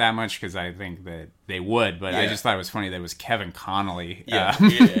would know that much because I think that they would, but I just thought it was funny that it was Kevin Connolly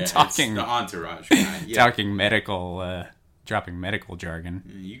talking the Entourage guy. Talking medical. Dropping medical jargon.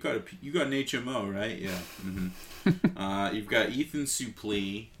 You got an HMO, right? Yeah. Mm-hmm. You've got Ethan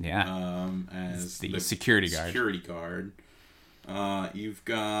Suplee. Yeah. As the security guard. You've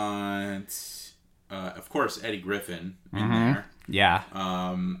got, of course, Eddie Griffin in there. Yeah.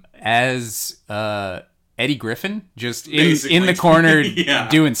 As Eddie Griffin, just in the corner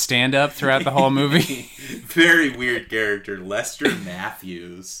doing stand up throughout the whole movie. Very weird character, Lester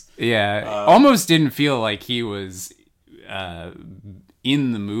Matthews. Yeah. Almost didn't feel like he was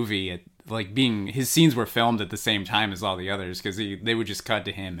in the movie his scenes were filmed at the same time as all the others because they would just cut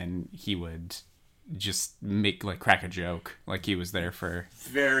to him and he would just crack a joke like he was there for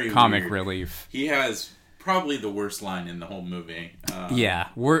very comic weird relief. He has probably the worst line in the whole movie.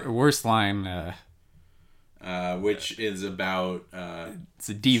 Worst line, which is about it's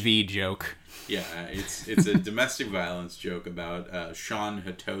a DV joke. Yeah, it's a domestic violence joke about Sean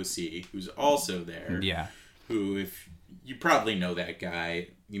Hatosi, who's also there. Yeah, who, if you probably know that guy,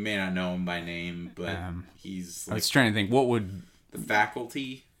 you may not know him by name, but he's. I was trying to think what would the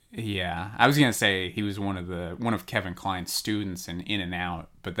faculty. Yeah, I was gonna say he was one of Kevin Kline's students in and Out,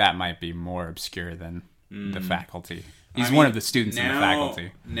 but that might be more obscure than the faculty. He's one of the students in the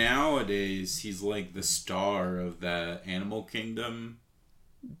faculty. Nowadays, he's like the star of the Animal Kingdom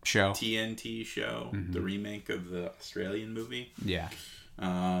show, TNT show, the remake of the Australian movie. Yeah.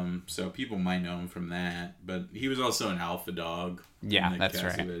 So people might know him from that, but he was also an alpha dog. Yeah, in the that's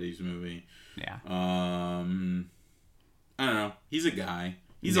right. Cassavetes movie. Yeah. I don't know. He's a guy.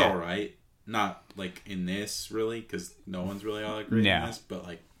 He's all right. Not like in this really, because no one's really all that great in this. But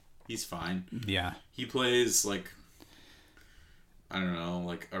like, he's fine. Yeah. He plays like, I don't know,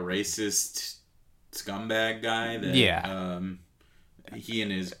 like a racist scumbag guy. That, he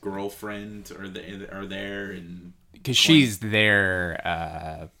and his girlfriend are there and. Because she's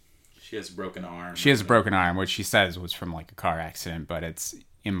there. She has a broken arm. She has a broken arm, which she says was from like a car accident, but it's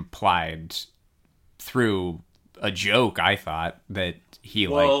implied through a joke. I thought that he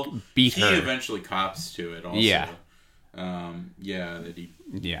beat her. He eventually cops to it. Also. Yeah. That he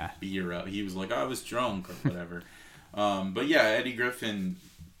beat her up. He was like, I was drunk or whatever. But yeah, Eddie Griffin.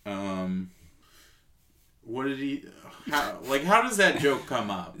 What did he? How does that joke come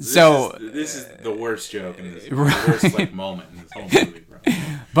up? This is the worst joke in this, the worst moment in this whole movie, bro.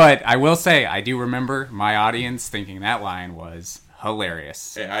 But I will say, I do remember my audience thinking that line was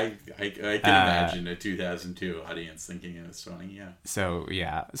hilarious. I can imagine a 2002 audience thinking it was funny. Yeah.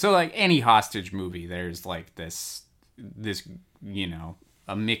 So like any hostage movie, there's like this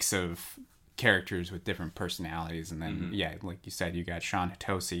a mix of characters with different personalities, and then like you said, you got Sean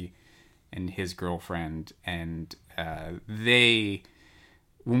Hitosi and his girlfriend, and they,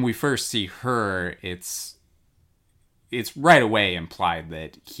 when we first see her, it's right away implied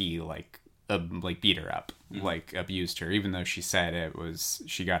that he like beat her up, like abused her, even though she said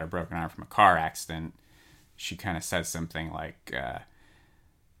she got her broken arm from a car accident. She kind of says something like,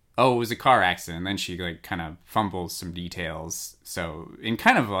 oh, it was a car accident, and then she like kind of fumbles some details, so in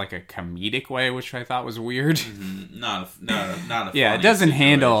kind of like a comedic way, which I thought was weird. Not a yeah, it doesn't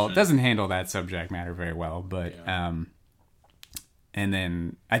handle that subject matter very well, but and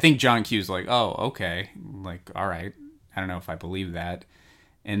then I think John Q's like, oh, okay, like, all right, I don't know if I believe that.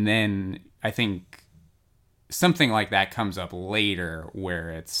 And then I think something like that comes up later where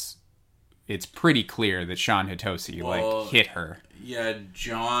it's pretty clear that Sean Hitosi like hit her. Yeah,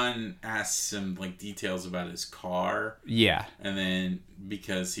 John asks him like details about his car. Yeah. And then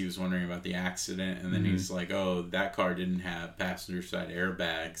because he was wondering about the accident, and then he's like, oh, that car didn't have passenger side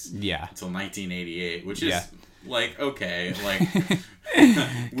airbags. Yeah. Until 1988, which is like, okay, like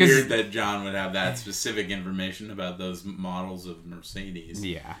weird that John would have that specific information about those models of Mercedes.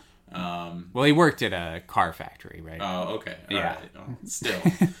 Yeah. Well, he worked at a car factory, right? Oh, okay. All right. Well, still.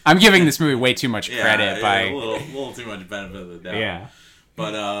 I'm giving this movie way too much credit by... a little too much benefit of the doubt. Yeah.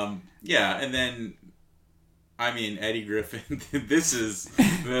 But, and then, I mean, Eddie Griffin, this is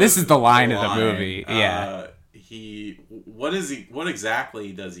the line of the movie. Yeah. What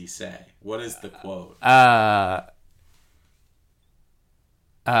exactly does he say? What is the quote?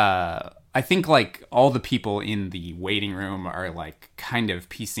 I think like all the people in the waiting room are like kind of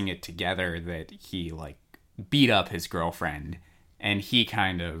piecing it together that he like beat up his girlfriend, and he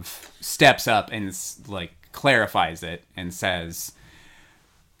kind of steps up and like clarifies it and says,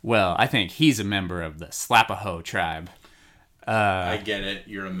 well, I think he's a member of the Slapaho tribe. I get it.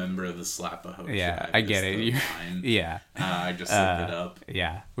 You're a member of the Slapaho tribe. I get it. Yeah. I just looked it up.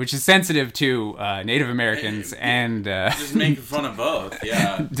 Yeah. Which is sensitive to Native Americans and... just making fun of both.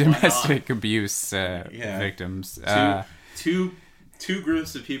 Yeah. Domestic abuse victims. Two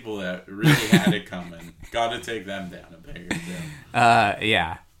groups of people that really had it coming. Got to take them down a peg or two.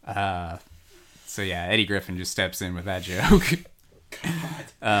 Yeah. So yeah, Eddie Griffin just steps in with that joke. God.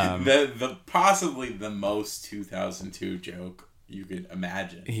 The possibly the most 2002 joke you could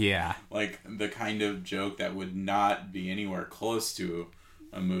imagine. Yeah. Like the kind of joke that would not be anywhere close to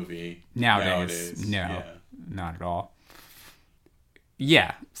a movie nowadays. No, not at all.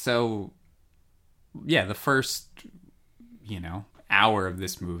 Yeah. So, yeah, the first, hour of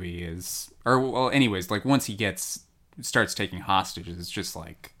this movie is, anyways, like once he starts taking hostages, it's just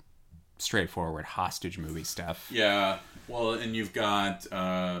like straightforward hostage movie stuff. Yeah. Well, and you've got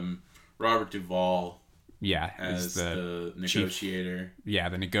Robert Duvall as the negotiator.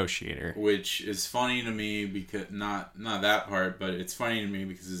 The negotiator. Which is funny to me because, not that part, but it's funny to me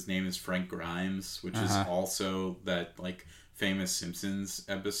because his name is Frank Grimes, which is also that, like, famous Simpsons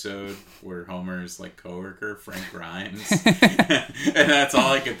episode where Homer's, like, coworker, Frank Grimes. And that's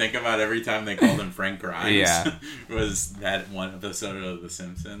all I could think about every time they called him Frank Grimes. Was that one episode of The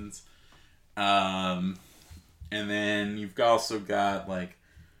Simpsons. And then you've also got, like,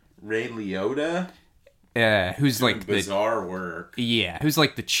 Ray Liotta. Who's like bizarre work. Yeah, who's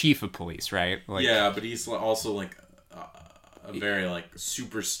like the chief of police, right? Like, yeah, but he's also like a very like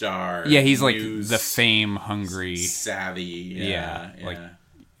superstar. Yeah, he's like the fame hungry, savvy. Yeah.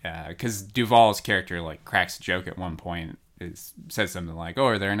 Because Duvall's character like cracks a joke at one point. Says something like, "Oh,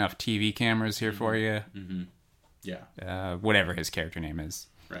 are there enough TV cameras here for you?" Mm-hmm. Yeah. Whatever his character name is.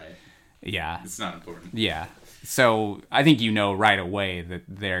 Right. Yeah. It's not important. Yeah. So I think right away that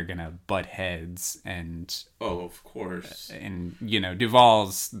they're gonna butt heads, and of course, and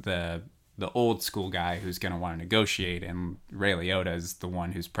Duvall's the old school guy who's gonna want to negotiate, and Ray Liotta's the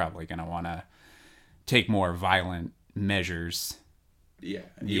one who's probably gonna want to take more violent measures. Yeah,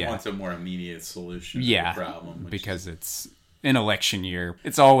 he wants a more immediate solution to the problem, because it's an election year.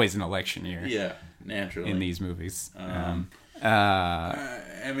 It's always an election year. Yeah, naturally in these movies.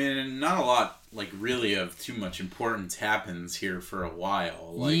 I mean, not a lot, like, really of too much importance happens here for a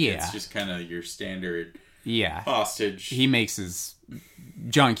while. Like, it's just kind of your standard hostage.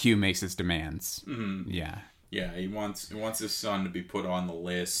 John Q makes his demands. Mm-hmm. Yeah. Yeah, he wants his son to be put on the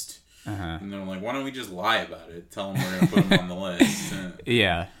list. And they're like, why don't we just lie about it? Tell him we're going to put him on the list.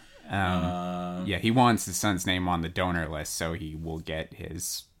 Yeah. He wants his son's name on the donor list so he will get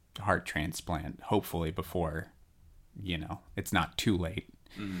his heart transplant, hopefully before it's not too late.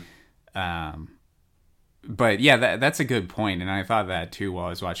 But yeah, that's a good point, and I thought that too while I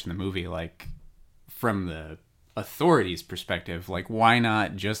was watching the movie. Like, from the authorities' perspective, like, why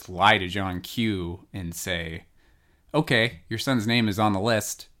not just lie to John Q and say, "Okay, your son's name is on the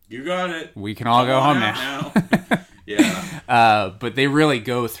list. You got it. We can all go home now." Yeah. But they really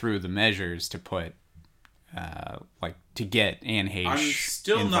go through the measures to put, to get Anne Heche. I'm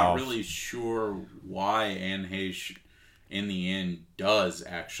still involved. not really sure why Anne Heche, in the end, does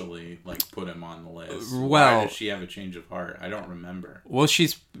actually put him on the list. Well, why does she have a change of heart? I don't remember. Well,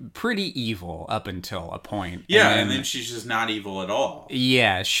 she's pretty evil up until a point. Yeah, and then she's just not evil at all.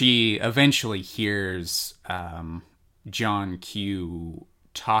 Yeah, she eventually hears John Q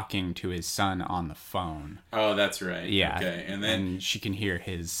talking to his son on the phone. Oh, that's right. Yeah. Okay, and then she can hear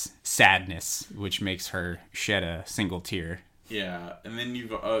his sadness, which makes her shed a single tear. Yeah, and then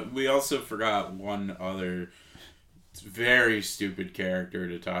we also forgot one other very stupid character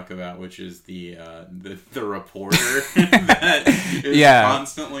to talk about, which is the reporter that is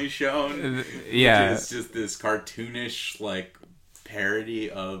constantly shown. Yeah, which is just this cartoonish parody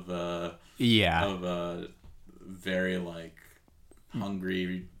of a very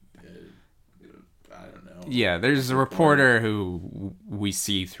hungry. I don't know. Yeah, there's a reporter who we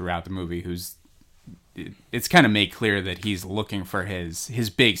see throughout the movie who's. It's kind of made clear that he's looking for his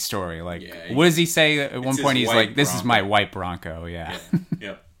big story. What does he say at one point? He's like, "This is my white Bronco." Yeah.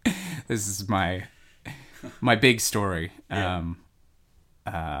 Yep. This is my big story. Yeah.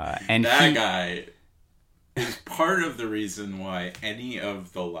 And that guy is part of the reason why any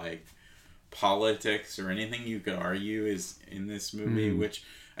of the politics or anything you could argue is in this movie, which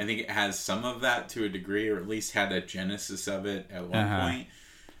I think it has some of that to a degree, or at least had a genesis of it at one point.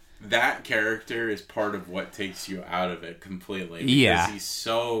 That character is part of what takes you out of it completely. Because he's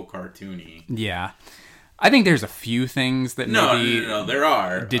so cartoony. Yeah. I think there's a few things that No, there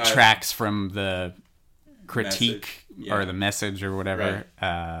are. Detracts from the critique or the message or whatever.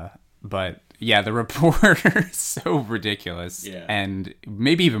 Right. But yeah, the reporter is so ridiculous. Yeah. And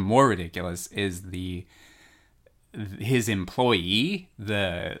maybe even more ridiculous is his employee,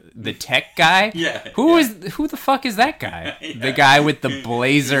 the tech guy. Who the fuck is that guy? The guy with the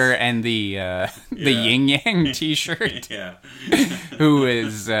blazer and the yin yang t-shirt. Who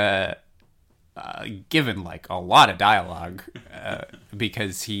is given a lot of dialogue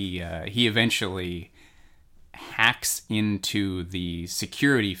because he eventually hacks into the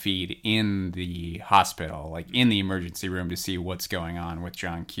security feed in the hospital, in the emergency room, to see what's going on with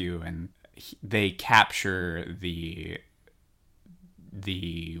John Q, and they capture the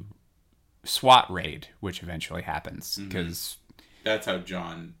SWAT raid, which eventually happens, because that's how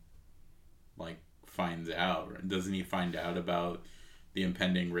John finds out. Doesn't he find out about the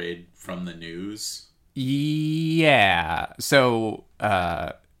impending raid from the news? Yeah. So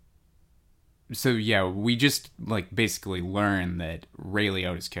we just basically learn that Ray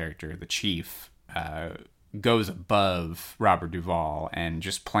Liotta's character, the chief, goes above Robert Duvall and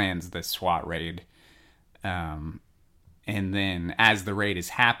just plans this SWAT raid. And then as the raid is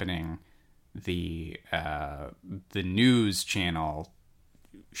happening, the news channel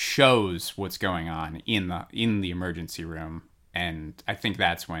shows what's going on in the emergency room. And I think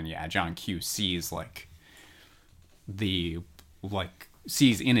that's when, John Q sees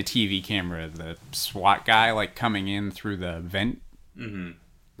sees in a TV camera the SWAT guy coming in through the vent. Mm-hmm.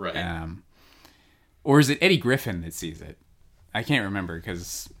 Right. Or is it Eddie Griffin that sees it? I can't remember,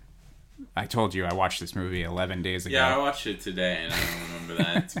 because I told you I watched this movie 11 days ago. Yeah, I watched it today, and I don't remember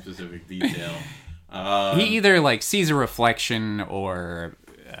that specific detail. He either sees a reflection or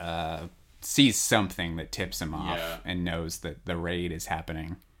sees something that tips him off and knows that the raid is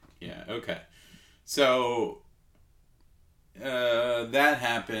happening. Yeah, okay. So that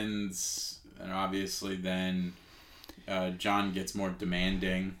happens, and obviously then John gets more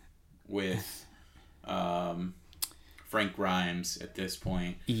demanding with Frank Grimes at this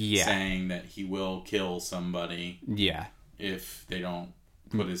point, saying that he will kill somebody if they don't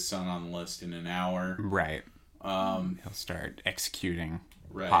put his son on the list in an hour. Right. He'll start executing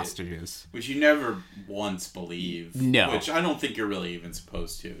hostages. Which you never once believe. No. Which I don't think you're really even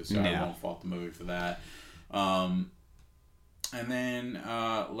supposed to, so I won't fault the movie for that. And then,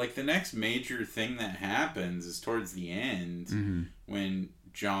 the next major thing that happens is towards the end, when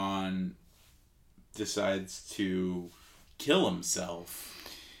John decides to kill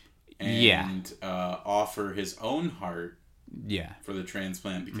himself and offer his own heart for the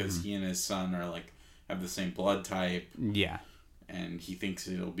transplant, because he and his son are have the same blood type, and he thinks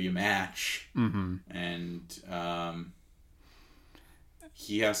it'll be a match, and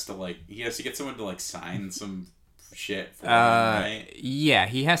he has to get someone to sign some shit for him, right? Yeah,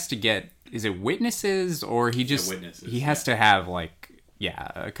 he has to get, is it witnesses, or he just, witnesses, he has to have, like,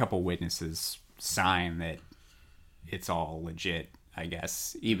 a couple witnesses sign that it's all legit, I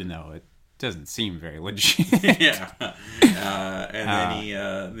guess, even though it doesn't seem very legit. Yeah. And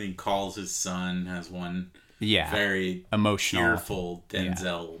then he calls his son, has one very emotional, tearful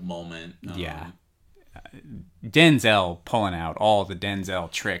Denzel moment. Denzel pulling out all the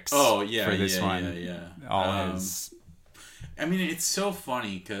Denzel tricks for this one. All his... I mean, it's so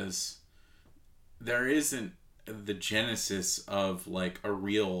funny because there isn't the genesis of, like, a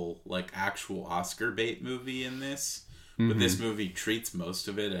real, like, actual Oscar bait movie in this. But this movie treats most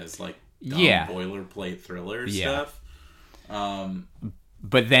of it as, like, dumb boilerplate thriller stuff.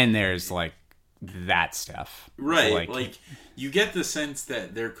 But then there's, like, that stuff. Right. Like, you get the sense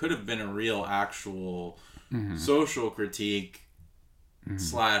that there could have been a real, actual social critique /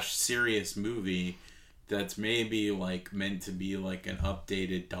 serious movie that's maybe, like, meant to be, like, an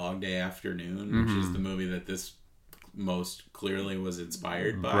updated Dog Day Afternoon, which is the movie that this most clearly was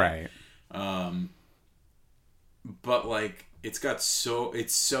inspired by. Right. But, like, it's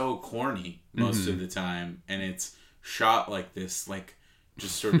so corny most of the time, and it's shot like this, like,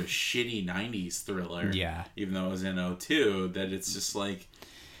 just sort of shitty 90s thriller. Yeah. Even though it was in 2002, that it's just, like...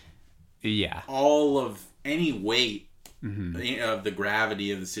 Yeah. All of any weight of the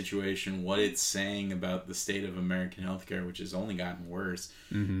gravity of the situation, what it's saying about the state of American healthcare, which has only gotten worse,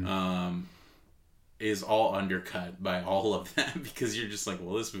 is all undercut by all of that, because you're just like,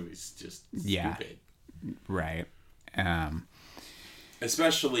 well, this movie's just stupid. Right.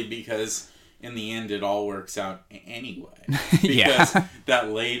 Especially because in the end it all works out anyway. Because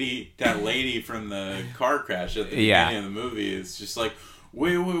that lady from the car crash at the beginning of the movie is just like,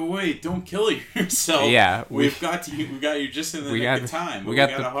 wait, don't kill yourself. Yeah. We got you just in the nick of time. We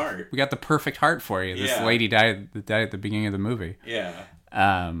got a heart. We got the perfect heart for you. This lady died at the beginning of the movie. Yeah.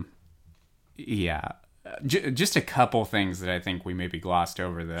 Just a couple things that I think we maybe glossed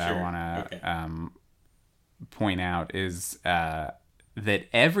over that I want to point out is that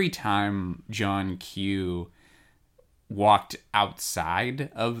every time John Q walked outside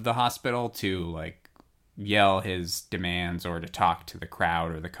of the hospital to, like, yell his demands or to talk to the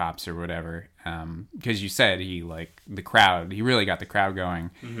crowd or the cops or whatever, because you said he really got the crowd going.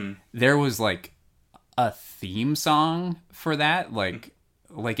 There was, like, a theme song for that, like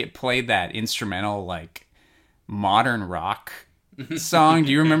it played that instrumental, like, modern rock song.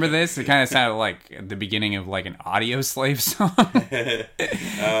 Do you remember this? It kind of sounded like the beginning of, like, an Audio Slave song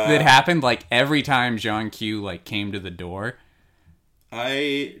that happened, like, every time John Q, like, came to the door.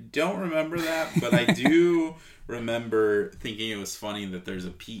 I don't remember that, but I do remember thinking it was funny that there's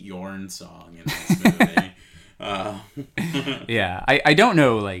a Pete Yorn song in this movie. Yeah, I don't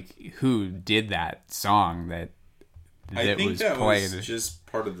know, like, who did that song that I think was that played. Was just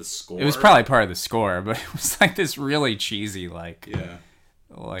part of the score. It was probably part of the score, but it was like this really cheesy, like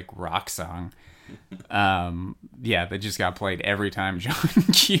rock song. That just got played every time John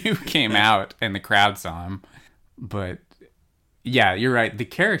Q came out and the crowd saw him. But yeah, you're right. The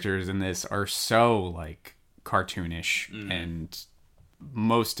characters in this are so, like, cartoonish, and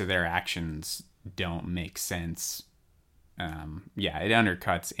most of their actions don't make sense. It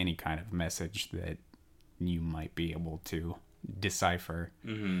undercuts any kind of message that you might be able to decipher.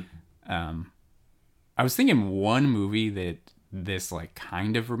 I was thinking one movie that this, like,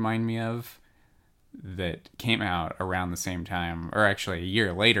 kind of remind me of that came out around the same time, or actually a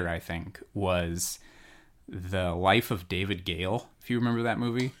year later, I think, was The Life of David Gale, if you remember that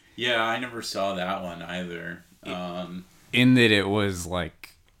movie. Yeah, I never saw that one either. In that it was, like,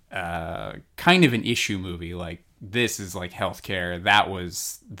 kind of an issue movie. Like, this is, like, healthcare. That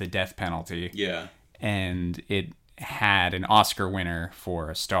was the death penalty. Yeah. And it had an Oscar winner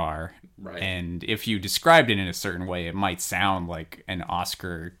for a star. Right. And if you described it in a certain way, it might sound like an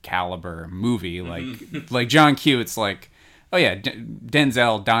Oscar caliber movie. Like, like John Q, it's like, oh yeah,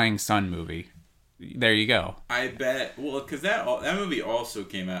 Denzel dying son movie. There you go. I bet. Well, because that movie also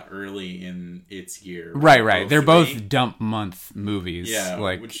came out early in its year. Right. They're both dump month movies. Yeah,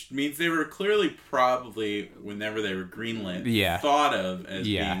 like, which means they were clearly probably, whenever they were greenlit, thought of as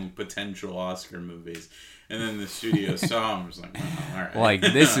being potential Oscar movies. And then the studio saw them and was like, oh, all right. Like,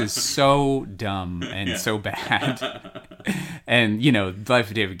 this is so dumb and so bad. And, you know, Life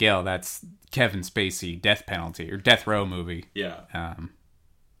of David Gale, that's Kevin Spacey death penalty or death row movie. Yeah.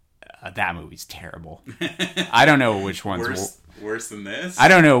 That movie's terrible. I don't know which one's worse than this. I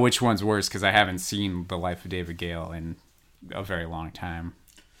don't know which one's worse because I haven't seen The Life of David Gale in a very long time.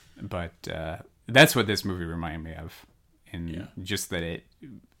 But that's what this movie reminded me of, and just that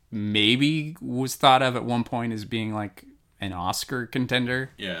maybe was thought of at one point as being like an Oscar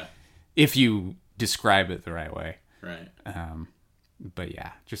contender. Yeah. If you describe it the right way. Right. But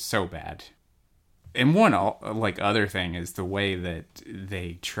yeah, just so bad. And one like other thing is the way that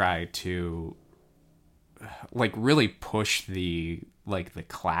they try to like really push the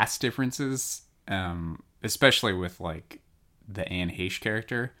class differences, especially with like the Anne Heche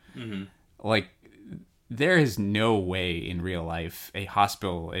character. Mm-hmm. Like there is no way in real life a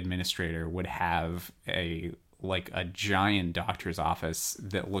hospital administrator would have a giant doctor's office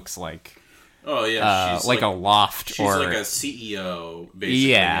that looks like she's like a loft, she's or like a CEO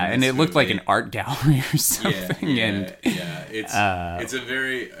basically. Yeah, and it looked movie. like an art gallery or something. Yeah. It's a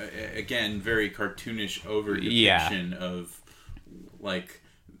very again very cartoonish over depiction of like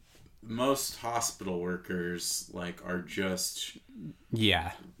most hospital workers like are just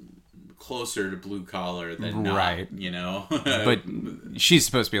closer to blue collar than not, right? You know, but she's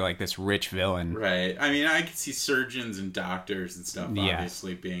supposed to be like this rich villain, right? I mean, I could see surgeons and doctors and stuff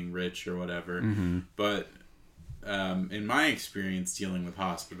obviously being rich or whatever, but in my experience dealing with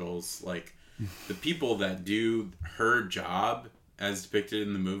hospitals, like the people that do her job as depicted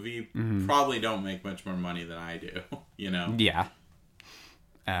in the movie probably don't make much more money than I do, you know? Yeah.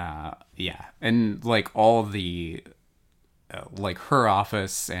 And like all the like her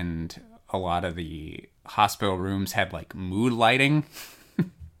office and a lot of the hospital rooms had like mood lighting.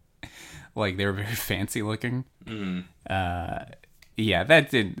 Like they were very fancy looking. Yeah,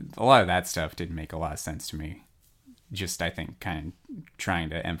 a lot of that stuff didn't make a lot of sense to me. Just I think kind of trying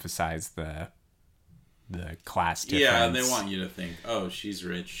to emphasize the class difference. Yeah, they want you to think, oh, she's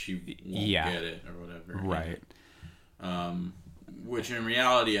rich, she won't get it or whatever. Right. Which in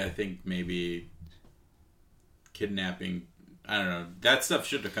reality, I think maybe kidnapping. I don't know. That stuff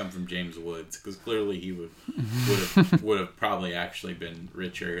should have come from James Woods because clearly he would have probably actually been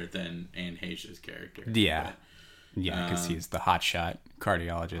richer than Anne Heche's character. Yeah, because he's the hotshot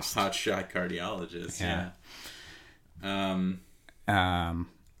cardiologist. Yeah.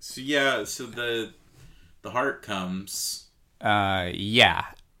 So the heart comes. Yeah,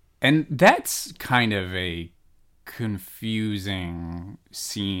 and that's kind of a confusing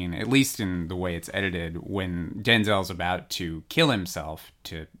scene, at least in the way it's edited, when Denzel's about to kill himself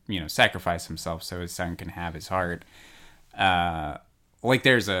to, sacrifice himself so his son can have his heart. Like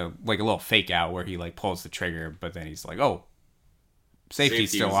there's a little fake out where he like pulls the trigger, but then he's like, oh,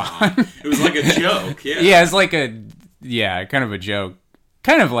 safety's still on. It was like a joke. Yeah, it's like kind of a joke,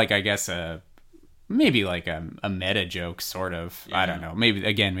 kind of like I guess maybe like a meta joke sort of. I don't know, maybe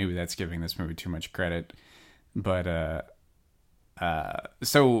that's giving this movie too much credit. But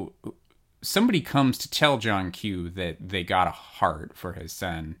so somebody comes to tell John Q that they got a heart for his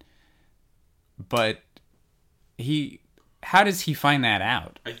son, but how does he find that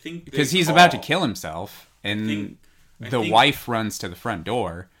out? I think because he's about to kill himself, and the wife runs to the front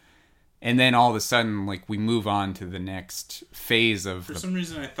door, and then all of a sudden, like we move on to the next phase of. For some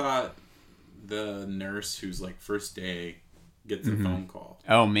reason, I thought the nurse who's like first day gets a phone call.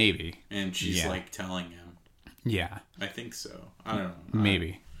 Oh, maybe. And she's like telling him. Yeah. I think so. I don't know.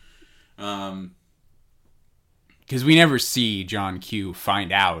 Maybe. Because we never see John Q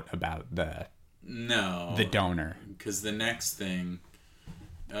find out about the donor. Because the next thing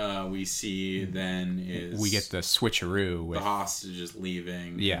we see then is... We get the switcheroo with... The hostages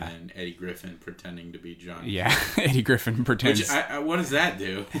leaving. Yeah. And Eddie Griffin pretending to be John Q. Yeah, Eddie Griffin pretends... What does that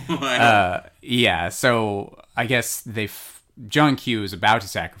do? Yeah, so I guess John Q is about to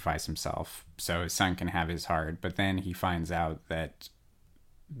sacrifice himself so his son can have his heart, but then he finds out that,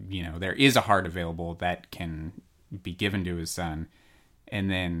 there is a heart available that can be given to his son,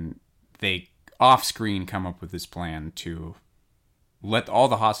 and then they off-screen come up with this plan to let all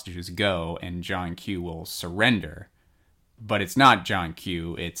the hostages go and John Q will surrender, but it's not John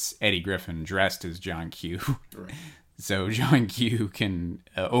Q, it's Eddie Griffin dressed as John Q. Right. So John Q can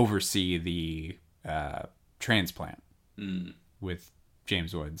oversee the transplant with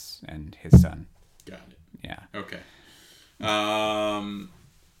James Woods and his son. Got it. Yeah. Okay. And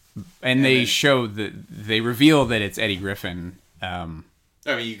they they reveal that it's Eddie Griffin. I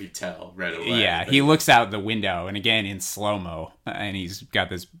mean, you could tell right away. Yeah, he looks out the window, and again in slow-mo, and he's got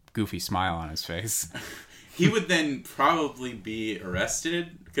this goofy smile on his face. He would then probably be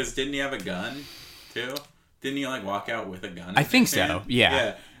arrested, because didn't he have a gun, too? Didn't he, walk out with a gun? I think so,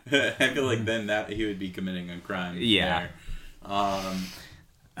 yeah. I feel like then that he would be committing a crime there.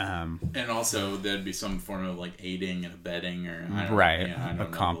 And also there'd be some form of aiding and abetting or I don't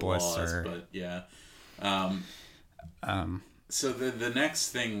accomplice know the laws, or but yeah. So the next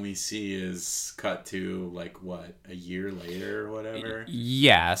thing we see is cut to like what, a year later or whatever.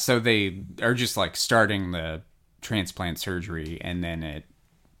 Yeah, so they are just like starting the transplant surgery, and then it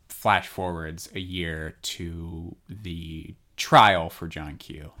flash forwards a year to the trial for John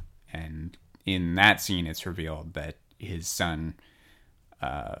Q. And in that scene, it's revealed that his son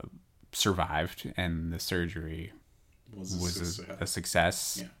survived, and the surgery was a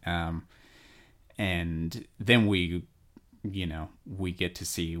success. Yeah. And then we get to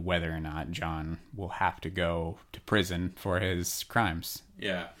see whether or not John will have to go to prison for his crimes.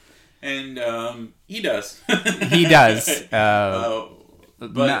 Yeah. And he does. He does. But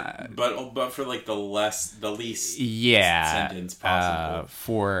for like the least sentence possible.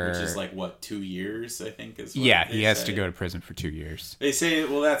 Which is like what, 2 years, I think is what he has to go to prison for 2 years. They say,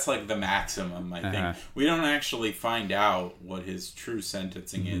 well, that's like the maximum, I think. We don't actually find out what his true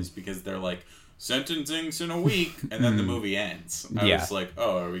sentencing is, because they're like, sentencing's in a week, and then the movie ends. I was like,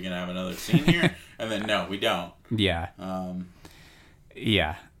 oh, are we gonna have another scene here? And then no, we don't. Yeah.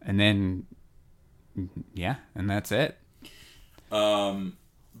 Yeah. And then and that's it.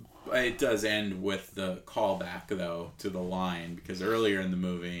 It does end with the callback, though, to the line, because earlier in the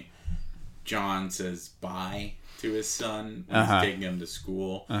movie, John says bye to his son when he's taking him to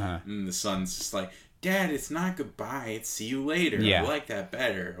school, and the son's just like, Dad, it's not goodbye, it's see you later. I like that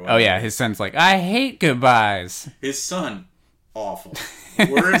better. Oh yeah, his son's like, I hate goodbyes. His son, awful.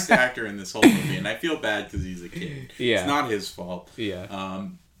 Worst actor in this whole movie, and I feel bad because he's a kid. Yeah. It's not his fault. Yeah.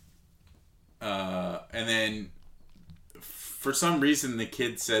 And then for some reason the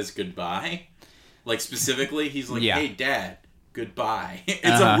kid says goodbye. Like specifically, he's like, hey Dad, goodbye.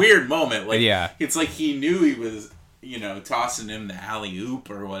 It's a weird moment. Like it's like he knew he was, tossing him the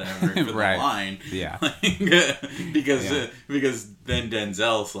alley-oop or whatever for the line. Yeah. Because then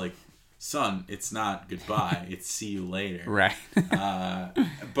Denzel's like, son, it's not goodbye, it's see you later. Right.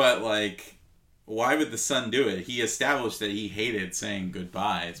 But like, why would the son do it? He established that he hated saying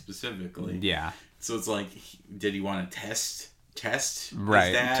goodbye specifically. Yeah. So it's like, did he want to test his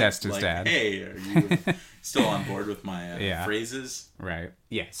dad? Test his like, dad. Hey, are you still on board with my phrases? Right.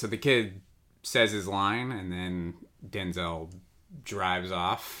 Yeah. So the kid says his line, and then Denzel drives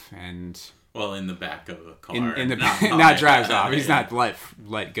off, and in the back of a car. Not drives off. He's not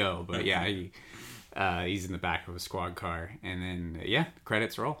let go, but he's in the back of a squad car, and then the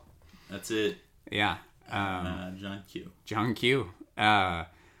credits roll. That's it. Yeah. John Q. John Q.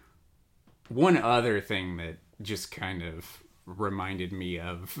 One other thing that just kind of reminded me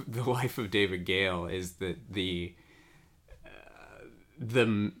of The Life of David Gale is that the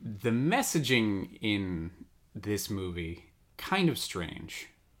messaging in this movie kind of strange.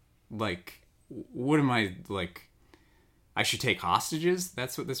 Like, what am I, like, I should take hostages?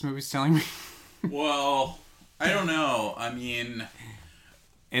 That's what this movie's telling me? Well, I don't know. I mean,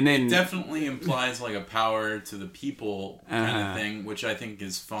 and then it definitely implies like a power to the people kind of thing, which I think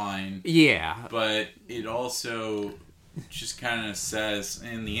is fine. Yeah. But it also just kind of says,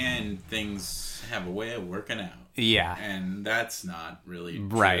 in the end, things have a way of working out. Yeah. And that's not really true.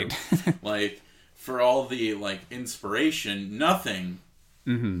 Right. Like, for all the, like, inspiration, nothing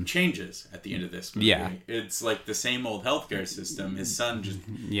changes at the end of this movie. Yeah. It's like the same old healthcare system. His son just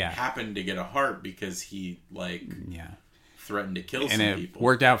happened to get a heart because he, like, threatened to kill some people. And it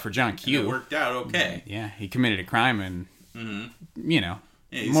worked out for John Q. And it worked out okay. Yeah, he committed a crime and,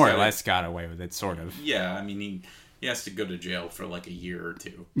 more or less got away with it, sort of. Yeah, I mean, he has to go to jail for, like, a year or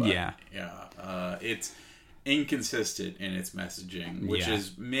two. But, it's inconsistent in its messaging, which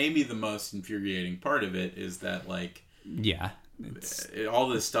is maybe the most infuriating part of it, is that, like, all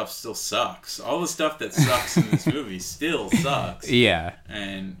this stuff still sucks. All the stuff that sucks in this movie still sucks. Yeah.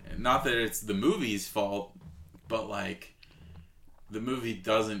 And not that it's the movie's fault, but, like, the movie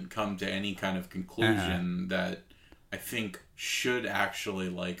doesn't come to any kind of conclusion that I think should actually,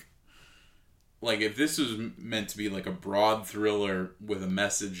 like, if this was meant to be, like, a broad thriller with a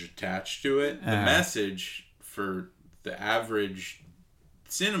message attached to it, the message for the average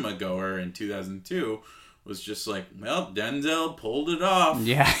cinema goer in 2002 was just like, well, Denzel pulled it off.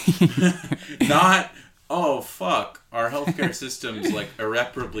 Yeah. Not, oh, fuck, our healthcare system's, like,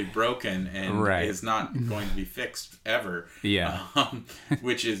 irreparably broken and is not going to be fixed ever. Yeah.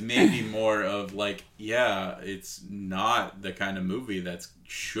 Which is maybe more of, like, it's not the kind of movie that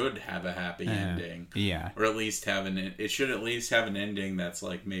should have a happy ending. Yeah. Or at least it should at least have an ending that's,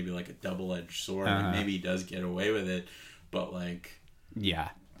 like, maybe like a double-edged sword. Like, maybe he does get away with it, but, like,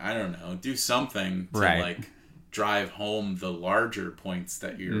 I don't know, do something to like drive home the larger points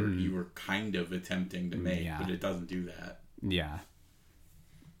that you were kind of attempting to make, but it doesn't do that. Yeah.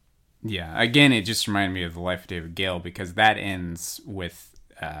 Yeah. Again, it just reminded me of The Life of David Gale, because that ends with,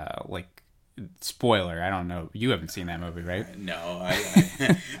 spoiler, I don't know. You haven't seen that movie, right? No,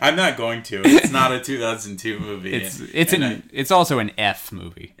 I'm not going to. It's not a 2002 movie. It's also an F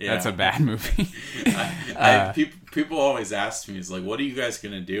movie. Yeah. That's a bad movie. People always ask me, it's like, what are you guys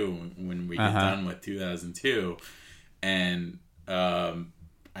going to do when we get done with 2002? And,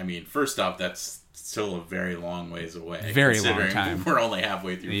 I mean, first off, that's still a very long ways away. Very long time. We're only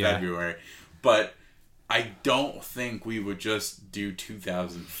halfway through February. But I don't think we would just do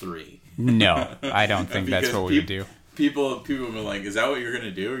 2003. No, I don't think that's what we would do. People have been like, is that what you're going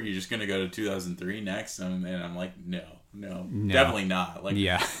to do? Or are you just going to go to 2003 next? And I'm like, no, definitely not. Like,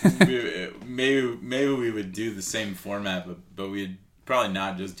 yeah. maybe we would do the same format, but we'd probably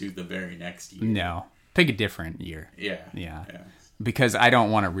not just do the very next year. No. Pick a different year. Yeah. Because I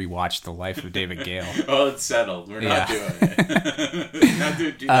don't want to rewatch The Life of David Gale. Well, it's settled. We're not doing it. Not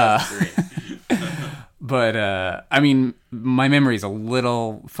doing 2003. But, I mean, my memory is a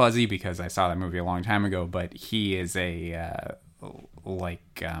little fuzzy because I saw that movie a long time ago, but he is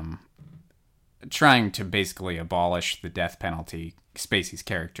trying to basically abolish the death penalty, Spacey's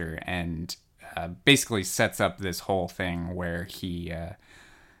character, and basically sets up this whole thing where he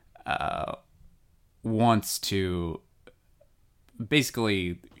wants to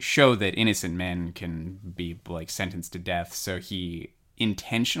basically show that innocent men can be, like, sentenced to death, so he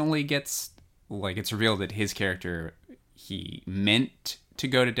intentionally gets... Like, it's revealed that his character, he meant to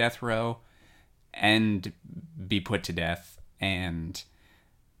go to death row and be put to death, and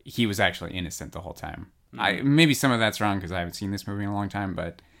he was actually innocent the whole time. Mm-hmm. Maybe some of that's wrong because I haven't seen this movie in a long time,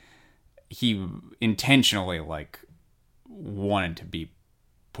 but he intentionally, like, wanted to be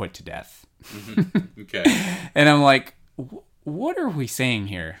put to death. Mm-hmm. Okay. And I'm like, what are we saying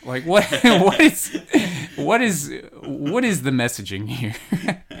here? Like, what is the messaging here?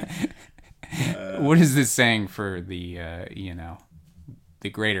 What is this saying for the the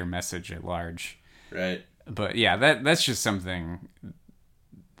greater message at large? Right. But yeah, that's just something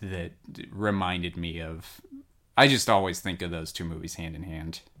that reminded me of. I just always think of those two movies hand in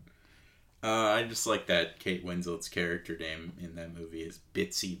hand. I just like that Kate Winslet's character name in that movie is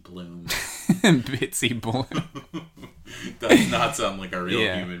Bitsy Bloom. Bitsy Bloom. Does not sound like a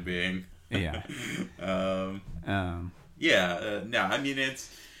real human being. Yeah. No, I mean,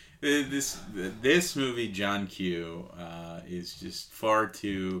 it's this movie, John Q, is just far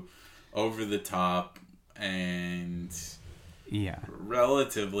too over the top and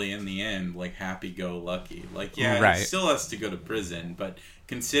relatively, in the end, like, happy-go-lucky. Like, right. He still has to go to prison, but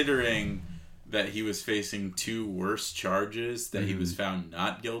considering that he was facing two worse charges that he was found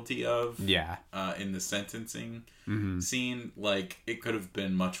not guilty of in the sentencing scene, like, it could have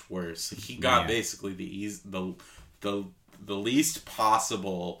been much worse. He got basically the least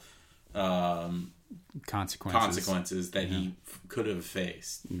possible consequences that he could have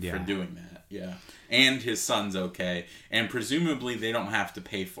faced for doing that. Yeah. And his son's okay. And presumably they don't have to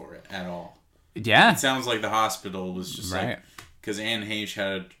pay for it at all. Yeah. It sounds like the hospital was just like... Because Anne Heche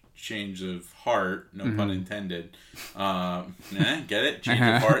had a change of heart, no pun intended. Get it? Change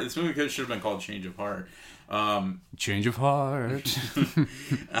of heart. This movie should have been called Change of Heart. Change of heart.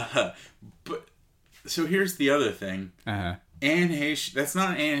 But so here's the other thing. Anne Heche, that's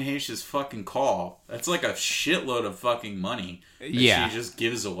not Anne Heche's fucking call. That's like a shitload of fucking money that she just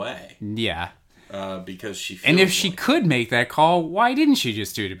gives away. Yeah. Because she feels and if she could make that call, why didn't she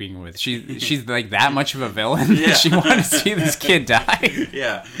just do it to begin with? She's like that much of a villain that she wanted to see this kid die.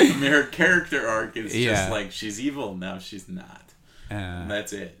 Yeah. I mean, her character arc is just like, she's evil, now she's not.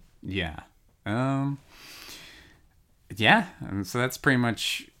 That's it. Yeah. Yeah. And so that's pretty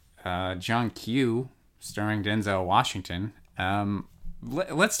much John Q, starring Denzel Washington.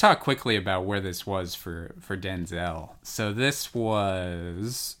 Let's talk quickly about where this was for Denzel. So this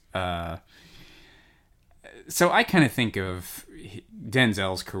was... So I kind of think of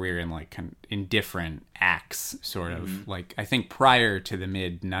Denzel's career in different acts, sort of. Like, I think prior to the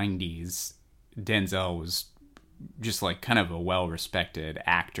mid-90s, Denzel was just like kind of a well-respected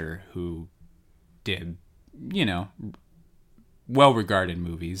actor who did, well-regarded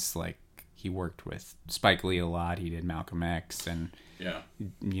movies. Like, he worked with Spike Lee a lot. He did Malcolm X and,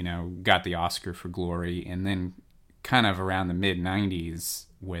 got the Oscar for Glory. And then kind of around the mid-90s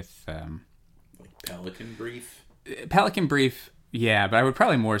with... Pelican Brief? Pelican Brief, yeah, but I would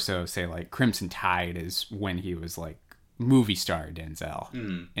probably more so say, like, Crimson Tide is when he was, like, movie star Denzel.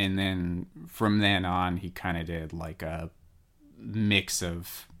 And then from then on, he kind of did, like, a mix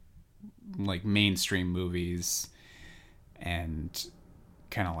of, like, mainstream movies and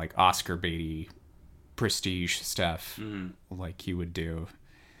kind of, like, Oscar baity prestige stuff, like he would do.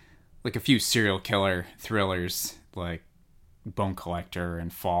 like a few serial killer thrillers like Bone Collector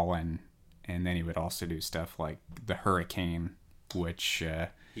and Fallen, and then he would also do stuff like The Hurricane, which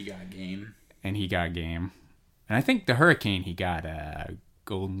he got Game. And he got Game. And I think The Hurricane he got a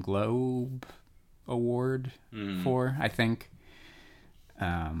Golden Globe Award for, I think.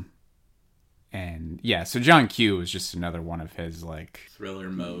 And yeah, so John Q was just another one of his like thriller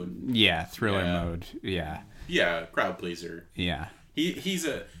mode. Yeah, thriller mode. Yeah. Yeah, crowd pleaser. Yeah. He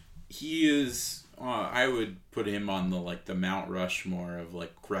is I would put him on the Mount Rushmore of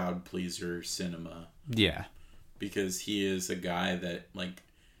like crowd pleaser cinema. Yeah. Because he is a guy that like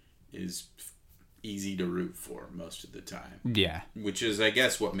is easy to root for most of the time. Yeah. Which is, I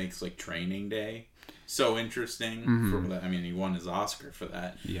guess, what makes like Training Day so interesting. For that. I mean, he won his Oscar for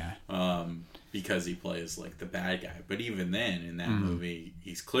that. Yeah. Because he plays like the bad guy. But even then, in that movie,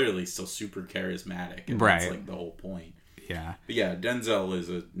 he's clearly still super charismatic. And right. That's like the whole point. Yeah. But yeah, Denzel is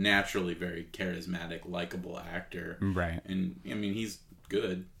a naturally very charismatic, likable actor. Right. And I mean, he's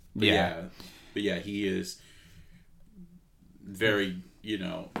good. But yeah. But yeah, he is very,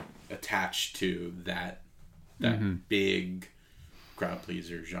 attached to that big crowd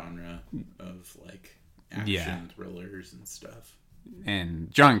pleaser genre of like action thrillers and stuff. And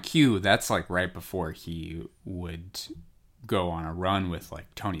John Q, that's like right before he would go on a run with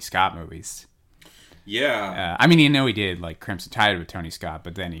like Tony Scott movies. Yeah. I mean, he did like Crimson Tide with Tony Scott,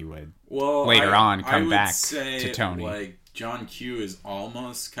 but then he would later on come back to Tony. Like John Q is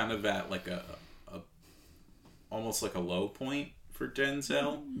almost kind of at like almost like a low point for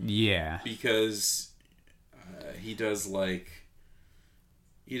Denzel. Yeah. Because he does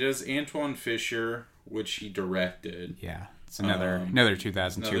Antoine Fisher, which he directed. Yeah. It's another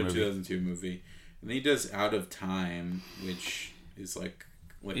 2002 movie. 2002 movie. And then he does Out of Time, which is like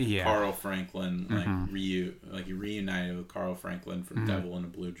Carl Franklin, he reunited with Carl Franklin from Devil in a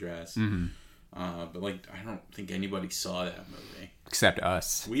Blue Dress. But like, I don't think anybody saw that movie except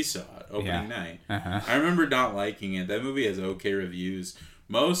us. We saw it opening night. I remember not liking it. That movie has okay reviews,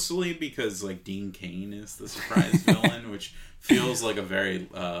 mostly because like Dean Cain is the surprise villain, which feels like a very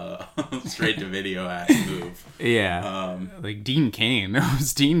straight to video ass move. Yeah, like Dean Cain.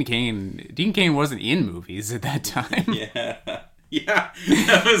 Dean Cain wasn't in movies at that time. Yeah,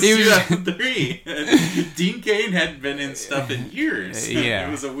 that was 2003. Dean Cain hadn't been in stuff in years. Yeah.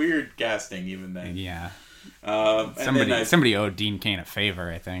 It was a weird casting even then. Yeah. Somebody owed Dean Cain a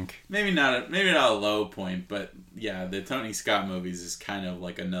favor, I think. Maybe not a low point, but yeah, the Tony Scott movies is kind of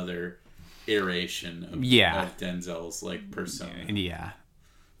like another iteration of Denzel's like persona. Yeah.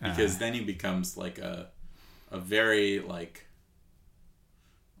 Because then he becomes like a very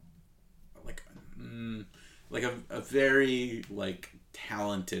a very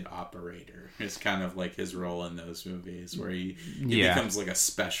talented operator is kind of like his role in those movies, where he becomes like a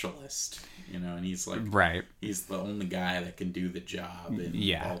specialist, and he's like he's the only guy that can do the job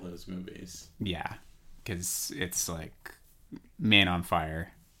in all those movies. Yeah, because it's like Man on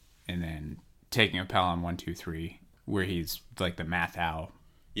Fire, and then Taking a Pelham 1, 2, 3, where he's like the Mathau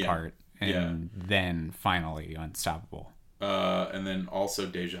part, and then finally Unstoppable, and then also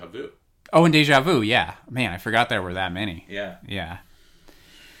Deja Vu. Oh, and Deja Vu, yeah. Man, I forgot there were that many. Yeah. Yeah.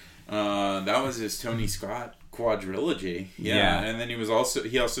 That was his Tony Scott quadrilogy. Yeah. And then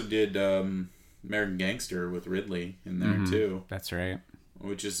he also did American Gangster with Ridley in there too. That's right.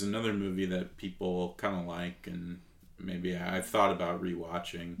 Which is another movie that people kind of like, and maybe I've thought about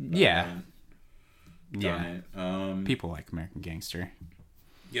rewatching. Yeah. It. People like American Gangster.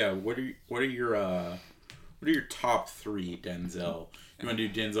 Yeah. What are your top 3 Denzel? You want to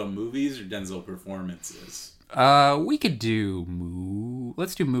do Denzel movies or Denzel performances? We could do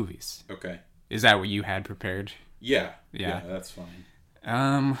let's do movies. Okay. Is that what you had prepared? Yeah, that's fine.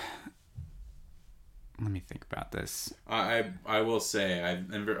 Let me think about this. I will say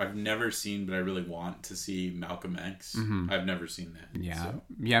I've never seen, but I really want to see Malcolm X. I've never seen that.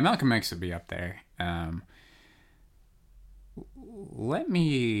 Yeah, Malcolm X would be up there. Let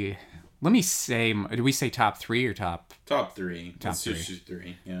me say. Do we say top 3 or top? Top 3. Let's just do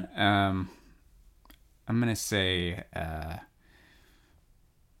 3. Yeah. I'm gonna say.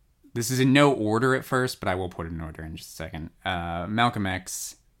 This is in no order at first, but I will put it in order in just a second. Malcolm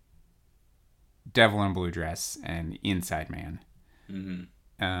X, Devil in a Blue Dress, and Inside Man.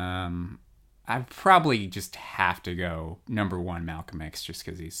 I probably just have to go number 1 Malcolm X, just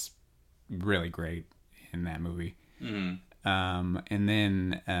because he's really great in that movie. And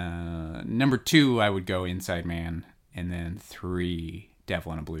then number 2 I would go Inside Man, and then 3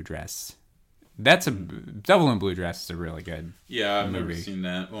 Devil in a Blue Dress. Devil in a Blue Dress is a really good Yeah, I've movie. never seen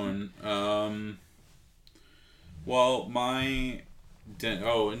that one. Well, my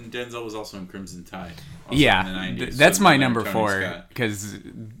And Denzel was also in Crimson Tide. Yeah, in the 90s, that's my number 4 because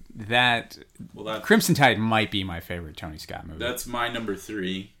Crimson Tide might be my favorite Tony Scott movie. That's my number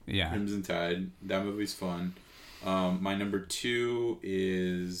 3. Yeah, Crimson Tide. That movie's fun. My number 2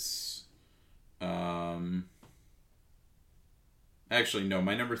 is, actually no.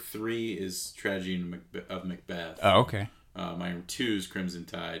 My number 3 is Tragedy of Macbeth. Oh, okay. My number 2 is Crimson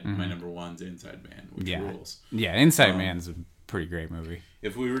Tide. My number 1's Inside Man, which rules. Yeah, Inside Man's a pretty great movie.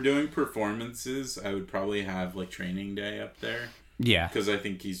 If we were doing performances, I would probably have like Training Day up there. Yeah, because I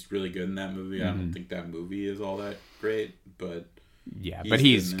think he's really good in that movie. I don't think that movie is all that great, but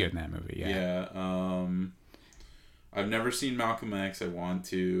he's good in that movie. Yeah. Yeah. I've never seen Malcolm X. I want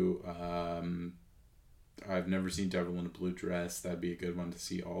to. I've never seen Devil in a Blue Dress. That'd be a good one to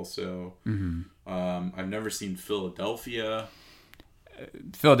see also. I've never seen Philadelphia.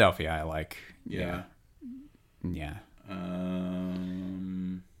 Philadelphia, I like. Yeah. Yeah.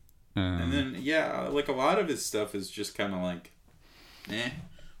 And then like a lot of his stuff is just kind of like,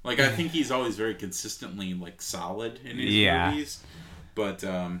 like I think he's always very consistently like solid in his movies, but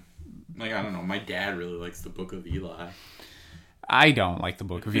like I don't know. My dad really likes The Book of Eli. I don't like The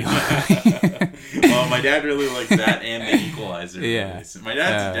Book of Eli. Well, my dad really likes that and The Equalizer. Movies. My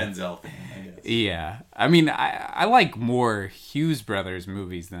dad's a Denzel fan, I guess. Yeah, I mean, I like more Hughes Brothers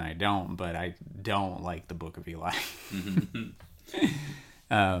movies than I don't, but I don't like The Book of Eli.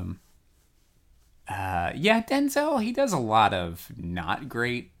 Denzel, he does a lot of not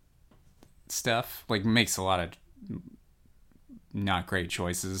great stuff. Like, makes a lot of not great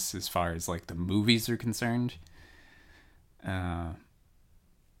choices as far as like the movies are concerned.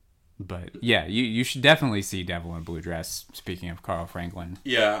 But yeah, you should definitely see Devil in a Blue Dress. Speaking of Carl Franklin.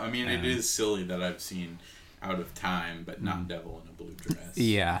 Yeah, I mean, it is silly that I've seen Out of Time, but not Devil in a Blue Dress.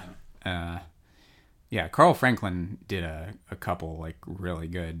 Yeah. Carl Franklin did a couple like really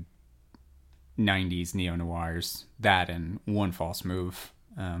good 90s neo-noirs. That and One False Move,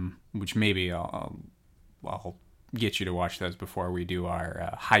 which maybe I'll get you to watch those before we do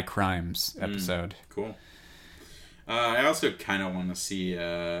our High Crimes episode. Cool. I also kind of want to see.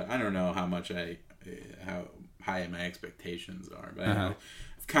 I don't know how high my expectations are, but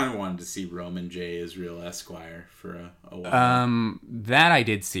I've kind of wanted to see Roman J. Israel Esquire for a while. That I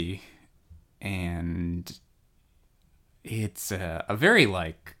did see, and it's a very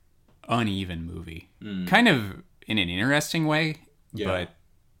like uneven movie, kind of in an interesting way, but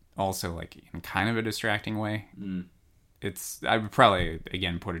also like in kind of a distracting way. I would probably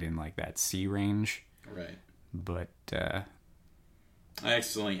again put it in like that C range, right? But I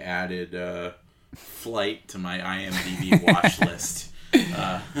accidentally added Flight to my IMDb watch list.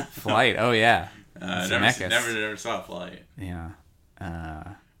 Flight, oh yeah. Never saw Flight. Yeah.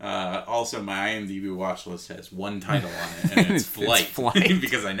 Also, my IMDb watch list has one title on it, and it's Flight. It's Flight.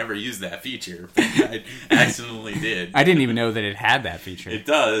 Because I never used that feature. I accidentally did. I didn't even know that it had that feature. It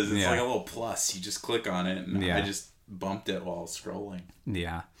does. It's like a little plus. You just click on it, and I just bumped it while scrolling.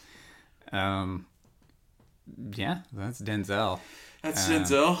 Yeah. Yeah, that's Denzel. That's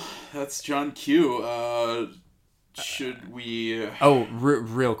Denzel. That's John Q. Should we...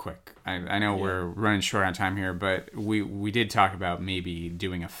 real quick. I know we're running short on time here, but we did talk about maybe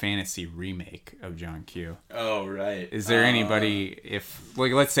doing a fantasy remake of John Q. Oh, right. Is there anybody, if...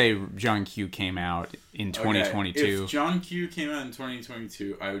 Like, let's say John Q came out in 2022. If John Q came out in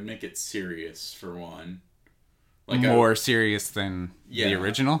 2022, I would make it serious, for one. Like more serious than the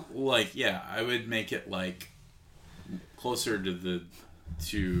original? Like, I would make it, like... closer to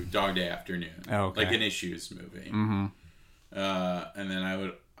Dog Day Afternoon, like an Issues movie, and then I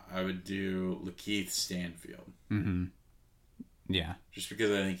would do Lakeith Stanfield, just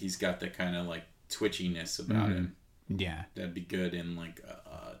because I think he's got that kind of like twitchiness about him. Yeah, that'd be good in like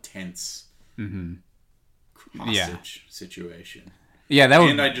a tense hostage situation. Yeah, that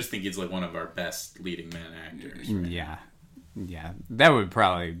would. And I just think he's like one of our best leading man actors. Right? Yeah, that would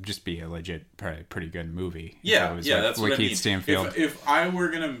probably just be a legit, pretty good movie. Yeah, that's what I mean. Stanfield. If I were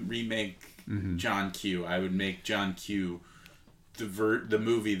gonna remake John Q, I would make John Q the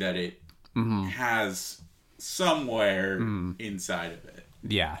movie that it has somewhere inside of it.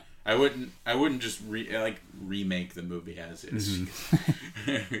 Yeah, I wouldn't just remake the movie as is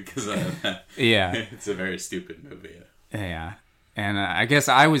because it's a very stupid movie. Yeah. And I guess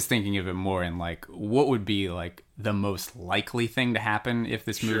I was thinking of it more in like what would be like the most likely thing to happen if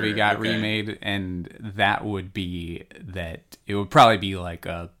this movie got remade, and that would be that it would probably be like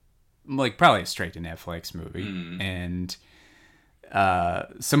probably a straight to Netflix movie, and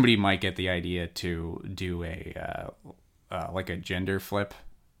somebody might get the idea to do like a gender flip.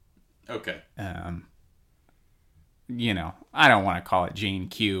 Okay. you know, I don't want to call it Jane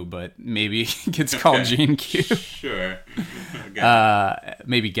Q, but maybe it gets called Jane Q. Sure. Okay.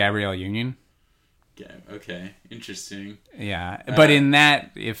 Maybe Gabrielle Union. Okay, interesting. Yeah, but in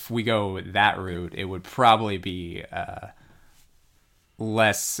that, if we go that route, it would probably be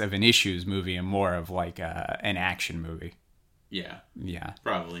less of an issues movie and more of like an action movie. Yeah. Yeah.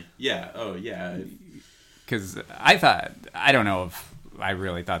 Probably. Yeah. Oh, yeah. Because I don't know if I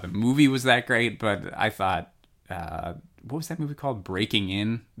really thought the movie was that great, but I thought, what was that movie called? Breaking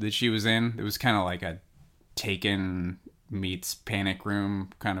In that she was in? It was kind of like a Taken meets Panic Room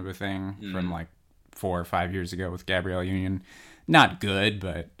kind of a thing from like 4 or 5 years ago with Gabrielle Union. Not good,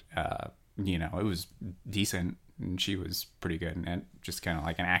 but, you know, it was decent. And she was pretty good in it. Just kind of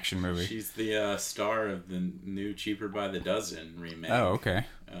like an action movie. She's the star of the new Cheaper by the Dozen remake. Oh, okay.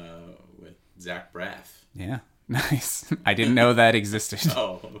 With Zach Braff. Yeah. Nice. I didn't know that existed.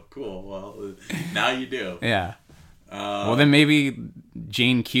 Oh, cool. Well, now you do. Yeah. Well, then maybe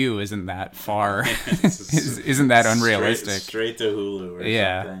Jane Q isn't that far. isn't that unrealistic? Straight to Hulu or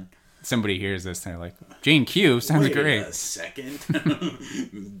something. Somebody hears this and they're like, Jane Q sounds great. Wait a second.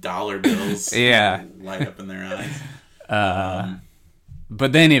 Dollar bills light up in their eyes.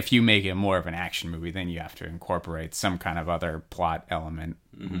 But then if you make it more of an action movie, then you have to incorporate some kind of other plot element,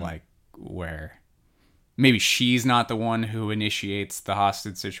 like where maybe she's not the one who initiates the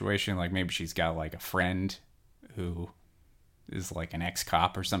hostage situation. Like maybe she's got like a friend who is like an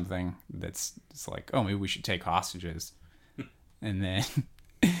ex-cop or something that's like, oh, maybe we should take hostages. And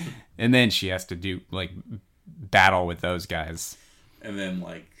then she has to do like battle with those guys. And then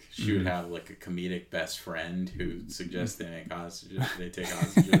like she would have like a comedic best friend who suggests they take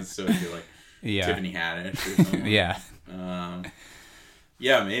hostages. So it'd be like Tiffany Haddish or something. Yeah.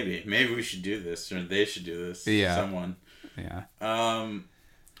 Yeah, maybe we should do this, or they should do this. Yeah. Someone. Yeah.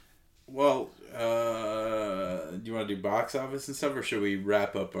 Well, do you want to do box office and stuff, or should we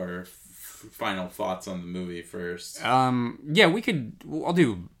wrap up our final thoughts on the movie first? Yeah, we could. I'll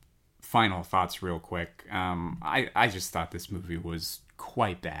do final thoughts real quick. I just thought this movie was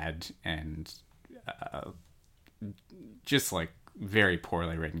quite bad and just like very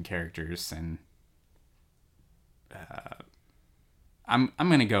poorly written characters, and I'm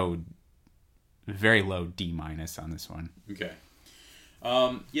gonna go very low D- on this one. Okay.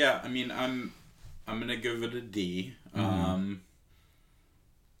 Yeah, I mean, I'm gonna give it a D.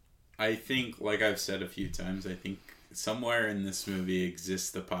 I think, like I've said a few times, I think somewhere in this movie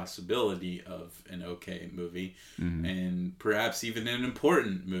exists the possibility of an okay movie, and perhaps even an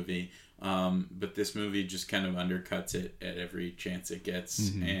important movie. But this movie just kind of undercuts it at every chance it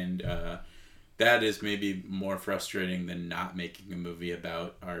gets, and that is maybe more frustrating than not making a movie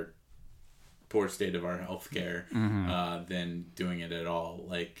about our poor state of our healthcare than doing it at all.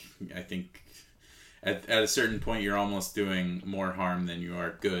 Like, I think at a certain point you're almost doing more harm than you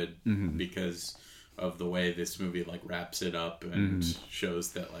are good because of the way this movie like wraps it up and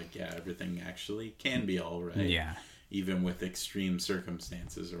shows that like, yeah, everything actually can be all right, even with extreme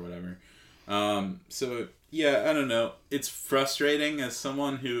circumstances or whatever. So yeah, I don't know, it's frustrating as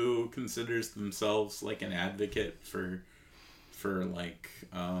someone who considers themselves like an advocate for like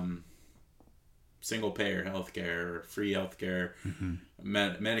single payer healthcare or free healthcare,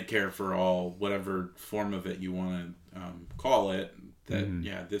 Medicare for all, whatever form of it you want to call it. That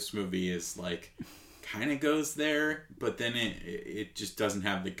yeah, this movie is like kind of goes there, but then it just doesn't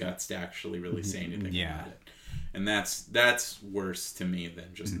have the guts to actually really say anything about it, and that's worse to me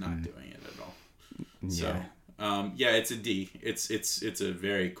than just not doing it at all. So yeah, it's a D. It's a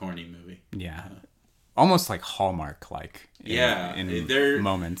very corny movie. Almost like Hallmark, like in there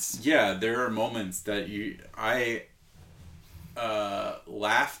moments. Yeah, there are moments that I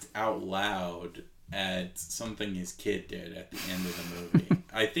laughed out loud at something his kid did at the end of the movie.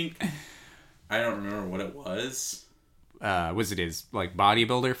 I don't remember what it was. Was it his like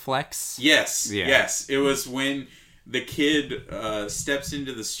bodybuilder flex? Yes, yes. It was when the kid steps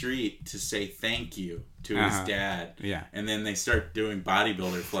into the street to say thank you to his dad. Yeah, and then they start doing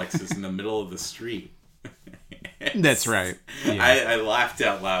bodybuilder flexes in the middle of the street. That's right. Yeah. I laughed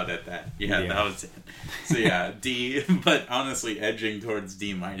out loud at that. Yeah, that was it. So yeah, D, but honestly edging towards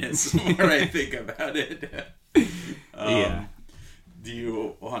D- the more I think about it. Do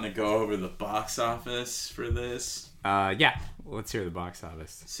you want to go over the box office for this? Yeah. Let's hear the box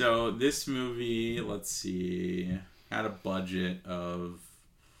office. So this movie, let's see, had a budget of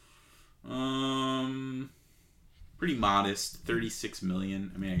pretty modest, $36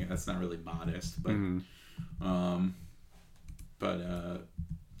 million. I mean, that's not really modest, but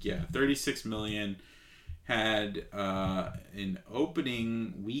yeah, $36 million. Had an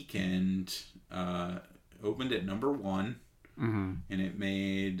opening weekend opened at number 1. Mm-hmm. And it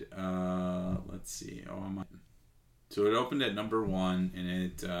made, let's see. So it opened at number 1, and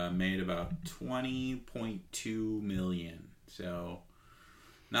it made about $20.2 million. So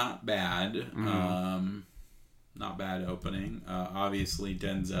not bad. Mm-hmm. Not bad opening. Obviously,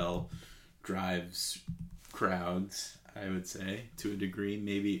 Denzel drives crowds, I would say, to a degree.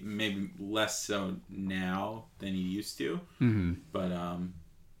 Maybe less so now than he used to. Mm-hmm. But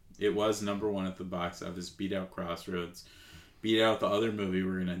it was number 1 at the box office. Beat out Crossroads. Beat out the other movie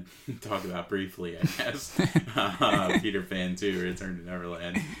we're going to talk about briefly, I guess. Peter Pan 2, Return to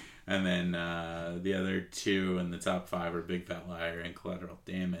Neverland. And then the other 2 in the top 5 are Big Fat Liar and Collateral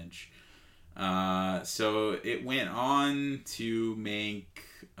Damage. So it went on to make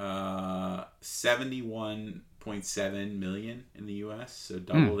 $71.7 million in the U.S., so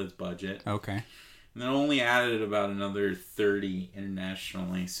doubled its budget. Okay. And then only added about another 30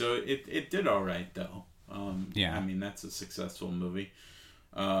 internationally. So it did all right, though. Yeah. I mean, that's a successful movie.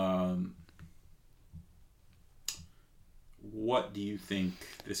 What do you think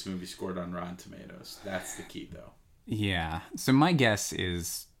this movie scored on Rotten Tomatoes? That's the key, though. Yeah. So my guess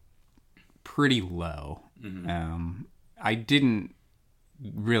is pretty low. Mm-hmm. I didn't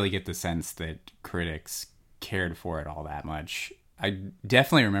really get the sense that critics cared for it all that much. I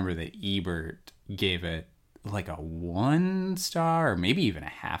definitely remember that Ebert gave it like a 1 star or maybe even a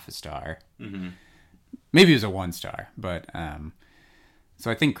half a star. Mm-hmm. Maybe it was a 1 star, but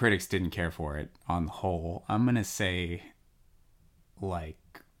so I think critics didn't care for it on the whole. I'm gonna say like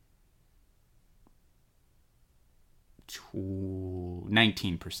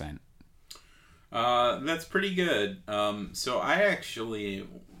 19%. That's pretty good. So I actually,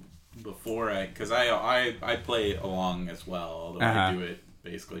 because I play along as well, although I do it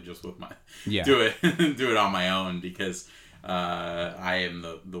basically just with do it on my own because I am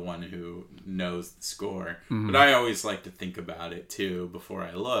the one who knows the score. Mm-hmm. But I always like to think about it too before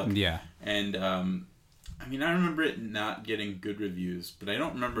I look. Yeah. And I mean, I remember it not getting good reviews, but I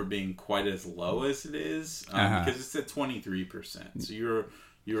don't remember being quite as low as it is because it's at 23%. So you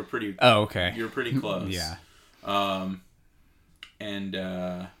were pretty. Oh, okay. You were pretty close. Yeah.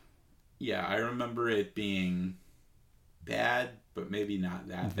 Yeah, I remember it being bad, but maybe not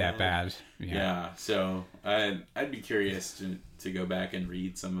that bad. Yeah. So I'd be curious to go back and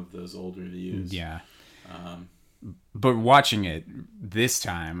read some of those old reviews. Yeah. But watching it this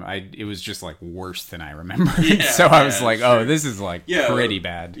time, it was just like worse than I remember. So I was like, oh, this is like pretty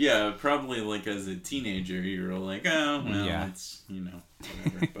bad. Yeah, probably like as a teenager, you were like, oh, well, it's, whatever.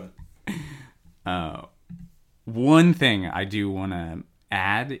 But one thing I do want to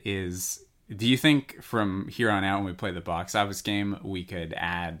add is, do you think from here on out when we play the box office game, we could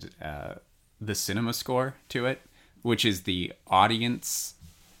add the cinema score to it, which is the audience...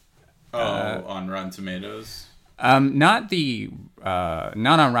 on Rotten Tomatoes? Not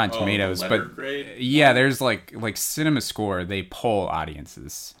on Rotten Tomatoes, but grade? Yeah, there's like Cinema Score. They poll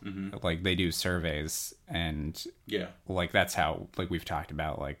audiences, mm-hmm. like they do surveys, and like that's how like we've talked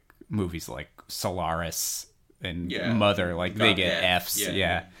about like movies like Solaris and Mother, like they get Fs.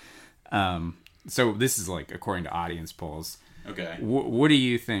 Yeah. So this is like according to audience polls. Okay. What do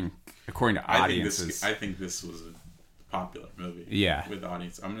you think according to audiences? I think this was a popular movie. Yeah. With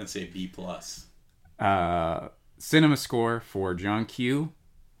audience, I'm gonna say B+. Cinema Score for John Q,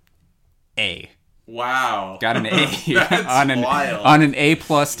 A. Wow. Got an A. That's wild. On an A+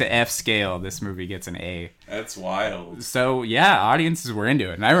 to F scale, this movie gets an A. That's wild. So, yeah, audiences were into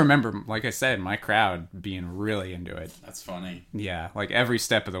it. And I remember, like I said, my crowd being really into it. That's funny. Yeah, like every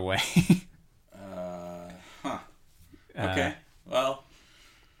step of the way. Okay. Well.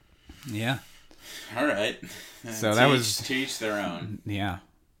 Yeah. All right. So that was... To each their own. Yeah.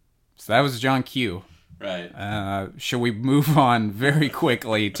 So that was John Q. Right. Shall we move on very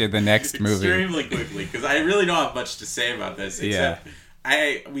quickly to the next movie? Extremely quickly, because I really don't have much to say about this. Except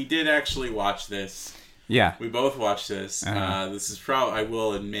we did actually watch this. Yeah. We both watched this. This is probably, I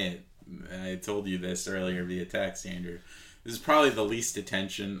will admit, I told you this earlier via text, Andrew. This is probably the least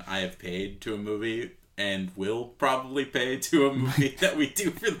attention I have paid to a movie and will probably pay to a movie that we do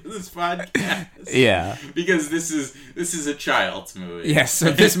for this podcast. Yeah. Because this is a child's movie. Yeah,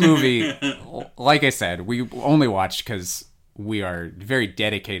 so this movie, like I said, we only watched because we are very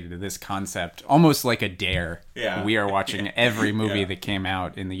dedicated to this concept, almost like a dare. Yeah. We are watching every movie that came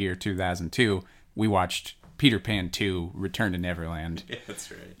out in the year 2002. We watched Peter Pan 2, Return to Neverland. Yeah, that's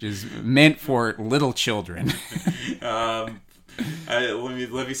right. Which is meant for little children.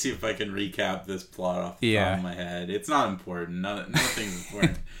 Let me see if I can recap this plot off the top of my head. It's not important. Nothing's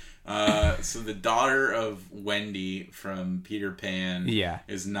important. So the daughter of Wendy from Peter Pan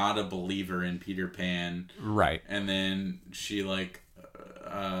is not a believer in Peter Pan. Right. And then she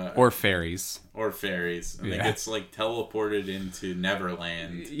or fairies. Or fairies. And it gets teleported into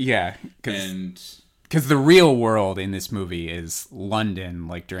Neverland. Yeah. Because the real world in this movie is London,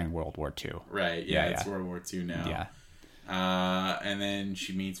 during World War II. Right, yeah, it's World War II now. Yeah. And then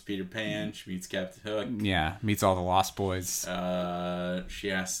she meets Peter Pan, she meets Captain Hook. Yeah, meets all the Lost Boys. She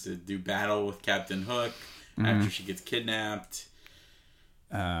has to do battle with Captain Hook after she gets kidnapped.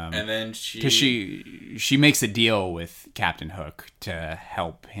 And then because she makes a deal with Captain Hook to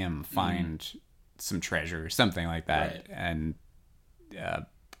help him find some treasure or something like that. Right. And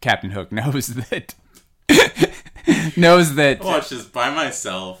Captain Hook knows that... I watched this by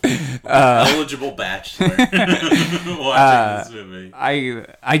myself. Eligible bachelor. Watching this movie.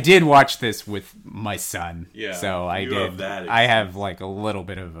 I did watch this with my son. Yeah. So I did. I have a little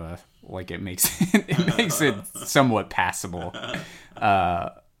bit of a it makes it somewhat passable.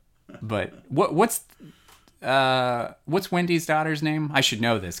 But what's Wendy's daughter's name? I should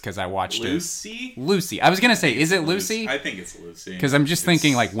know this because I watched Lucy? it. Lucy. I was gonna say, is it Lucy? I think it's Lucy. Because I'm just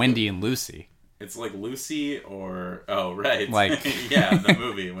thinking Wendy and Lucy. It's Lucy or... Oh, right. Yeah, the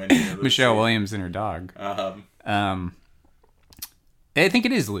movie. Wendy and Lucy. Michelle Williams and her dog. I think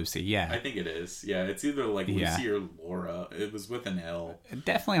it is Lucy, yeah. I think it is. Yeah, it's either Lucy or Laura. It was with an L.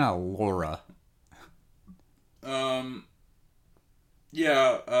 Definitely not Laura.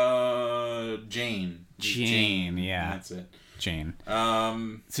 Yeah, Jane. Jane, yeah. That's it. Jane.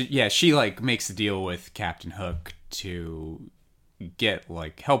 So, yeah, she, makes a deal with Captain Hook to get,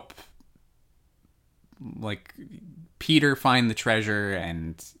 help... Peter find the treasure,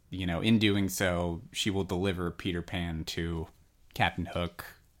 and in doing so she will deliver Peter Pan to Captain Hook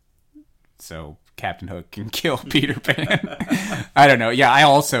so Captain Hook can kill Peter Pan. I don't know. Yeah, I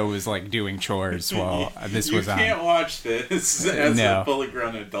also was doing chores while this was on. You can't watch this as a fully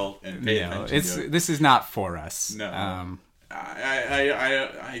grown adult and pay attention to it. This is not for us. No.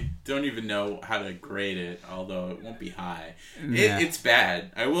 I don't even know how to grade it, although it won't be high. It's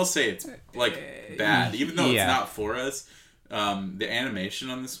bad. I will say it's bad, even though it's not for us. The animation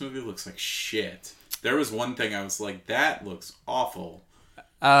on this movie looks like shit. There was one thing I was like, that looks awful.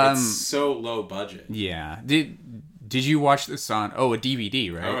 It's so low budget. Yeah. Did you watch this on a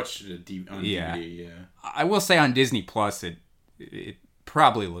DVD, right? I watched it on DVD. Yeah. I will say on Disney Plus, it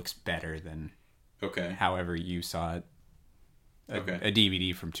probably looks better than however you saw it. A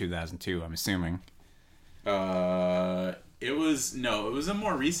DVD from 2002, I'm assuming. It was a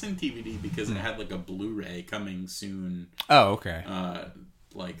more recent DVD because it had a Blu-ray coming soon. Oh, okay.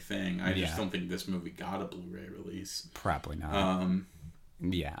 Thing. I just don't think this movie got a Blu-ray release. Probably not.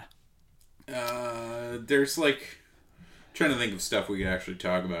 Yeah. There's trying to think of stuff we could actually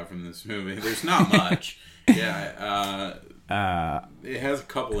talk about from this movie. There's not much. Yeah. It has a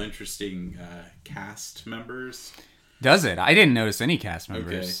couple interesting cast members. Does it? I didn't notice any cast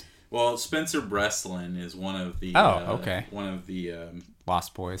members. Okay. Well, Spencer Breslin is one of the one of the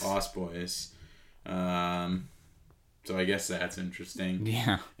Lost Boys. So I guess that's interesting.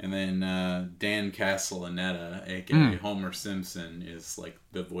 Yeah. And then Dan Castellaneta, aka Homer Simpson, is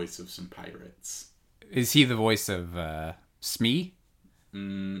the voice of some pirates. Is he the voice of Smee?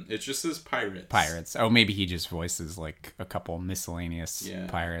 It just says pirates. Pirates. Oh, maybe he just voices a couple miscellaneous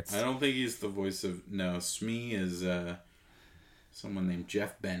pirates. I don't think he's the voice of... No, Smee is someone named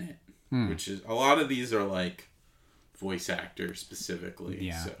Jeff Bennett. Which is... A lot of these are voice actors specifically.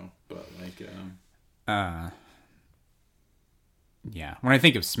 Yeah. So, but yeah. When I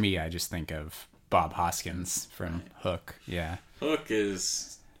think of Smee, I just think of Bob Hoskins from Hook. Yeah. Hook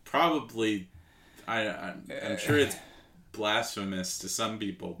is probably... I'm sure it's blasphemous to some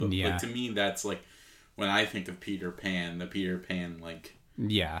people, but to me that's when I think of Peter Pan, the Peter Pan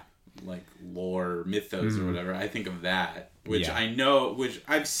lore mythos or whatever, I think of that, which I know, which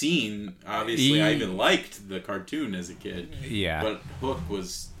I've seen. Obviously, I even liked the cartoon as a kid. Yeah, but Hook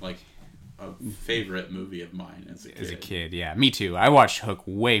was a favorite movie of mine as a kid. As a kid, yeah, me too. I watched Hook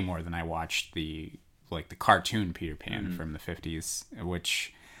way more than I watched the cartoon Peter Pan from the 50s,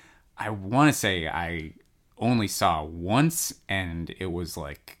 which I want to say I only saw once, and it was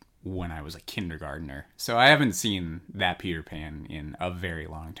when I was a kindergartner. So I haven't seen that Peter Pan in a very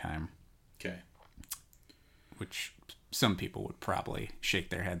long time. Okay. Which some people would probably shake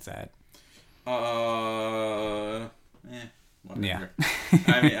their heads at. Whatever. Yeah.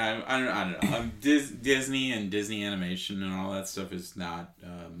 I mean, I don't know. Disney and Disney animation and all that stuff is not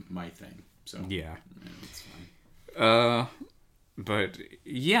my thing. So yeah, it's fine. But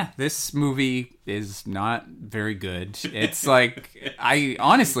yeah, this movie is not very good. It's like, I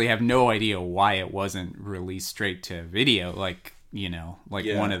honestly have no idea why it wasn't released straight to video, like,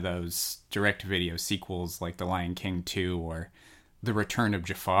 one of those direct-to-video sequels like The Lion King 2 or The Return of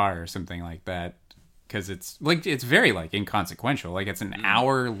Jafar or something like that. Because it's very like inconsequential. Like, it's an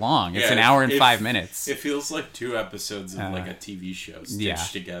hour long. It's an hour and 5 minutes. It feels like 2 episodes of like a TV show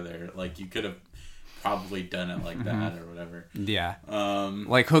stitched together. Like, you could have probably done it like that or whatever. Yeah.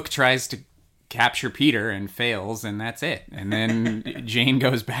 Like, Hook tries to capture Peter and fails, and that's it. And then Jane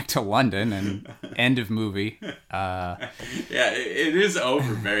goes back to London, and end of movie. It is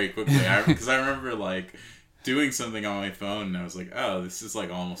over very quickly. Because I remember like doing something on my phone, and I was like, "Oh, this is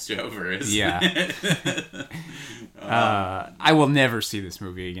like almost over." Isn't it? I will never see this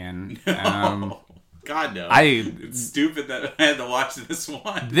movie again. No. God no! It's stupid that I had to watch this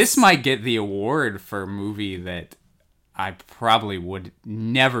one. This might get the award for a movie that I probably would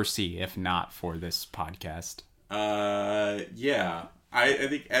never see if not for this podcast. Yeah. I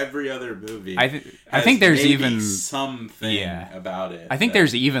think every other movie. I think there's even something about it. I think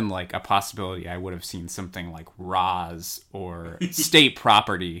there's even like a possibility I would have seen something like Roz or State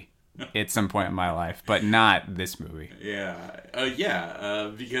Property at some point in my life, but not this movie.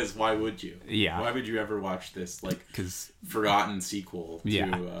 Because why would you? Yeah. Why would you ever watch this forgotten sequel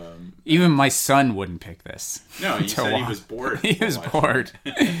to... Even my son wouldn't pick this. No, he said he was bored. He was bored.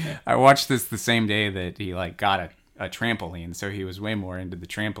 I watched this the same day that he got a trampoline, so he was way more into the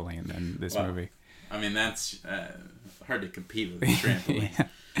trampoline than this movie. I mean, that's hard to compete with the trampoline.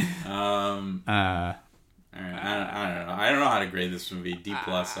 All right, I don't know. I don't know how to grade this movie. D+,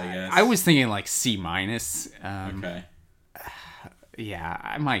 I guess. I was thinking like C-. Okay. Yeah,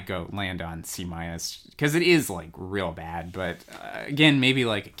 I might land on C- because it is like real bad. But again, maybe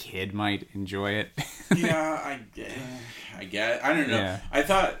like a kid might enjoy it. I get. I don't know. Yeah. I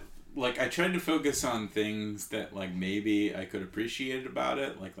thought I tried to focus on things that maybe I could appreciate about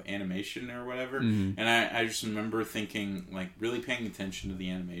it, like animation or whatever. Mm-hmm. And I just remember thinking, really paying attention to the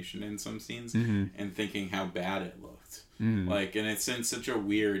animation in some scenes and thinking how bad it looked. Mm-hmm. And it's in such a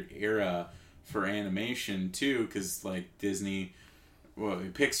weird era for animation too, because Disney,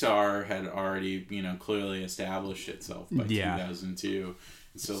 Pixar had already clearly established itself by 2002.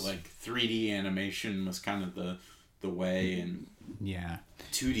 And so 3D animation was kind of the way, and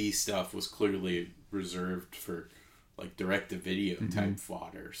 2D stuff was clearly reserved for direct-to-video type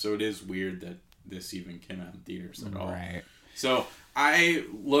fodder. So it is weird that this even came out in theaters at all. Right. So I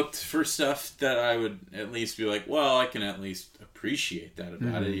looked for stuff that I would at least be like, well, I can at least appreciate that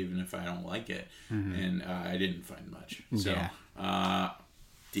about it, even if I don't like it. Mm-hmm. And I didn't find much. So a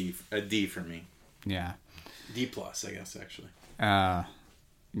D for me. Yeah. D+, I guess, actually.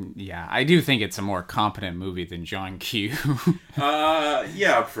 Yeah, I do think it's a more competent movie than John Q.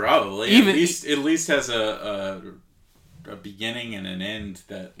 Yeah, probably. At least has a beginning and an end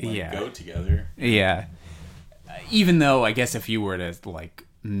that go together. Yeah. Even though I guess if you were to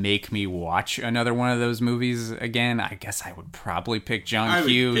make me watch another one of those movies again, I guess I would probably pick John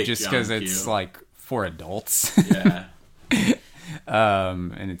Q just because it's for adults. Yeah.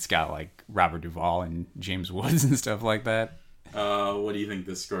 And it's got Robert Duvall and James Woods and stuff like that. What do you think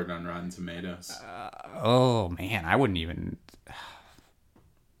this scored on Rotten Tomatoes? Oh man, I wouldn't even.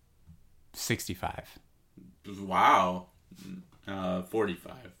 65. Wow.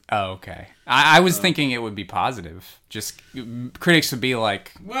 45. Oh, okay. I was thinking it would be positive. Just critics would be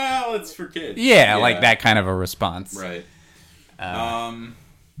like, well, it's for kids. Yeah, that kind of a response. Right.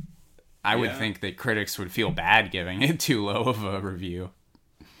 I would think that critics would feel bad giving it too low of a review.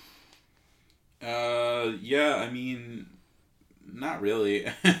 Yeah, I mean, not really.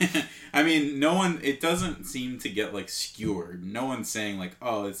 I mean, it doesn't seem to get skewered. No one's saying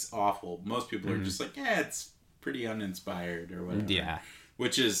oh, it's awful. Most people are just it's pretty uninspired or whatever. Yeah.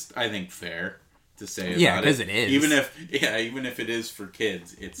 Which is, I think, fair to say about it. Yeah, because it is. Even if it is for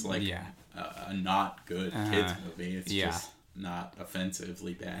kids, it's a not good kids movie. It's just not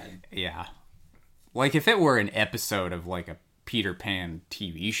offensively bad. Yeah. If it were an episode of a Peter Pan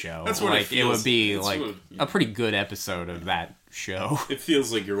TV show, that's what it would be a pretty good episode of that show. It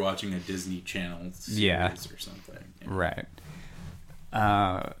feels like you're watching a Disney Channel series or something. Right.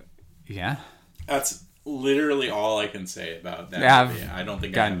 Yeah. That's literally all I can say about that movie. I don't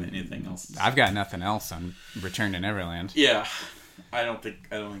think I have anything else. I've got nothing else on Return to Neverland. Yeah. I don't think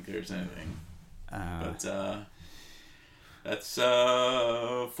there's anything. But that's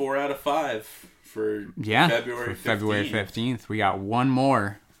 4 out of 5 for February 15th. February 15th. We got one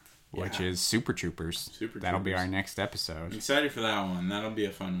more which is Super Troopers. That'll be our next episode. I'm excited for that one. That'll be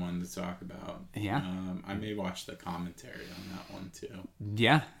a fun one to talk about. Yeah. I may watch the commentary on that one too.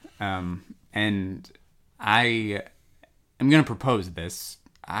 Yeah. And I am going to propose this.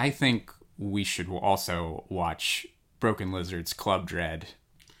 I think we should also watch Broken Lizard's Club Dread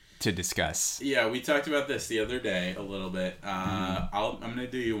to discuss. Yeah, we talked about this the other day a little bit. I'm going to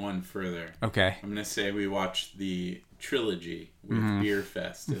do you one further. Okay. I'm going to say we watched the trilogy with Beer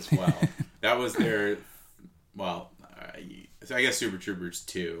Fest as well. That was their, so I guess Super Troopers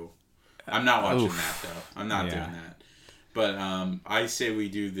 2. I'm not watching that, though. I'm not doing that. But I say we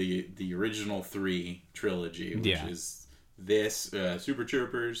do the original 3 trilogy, which is this, Super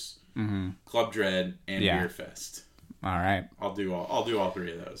Troopers, Club Dread, and Beer Fest. All right. I'll do all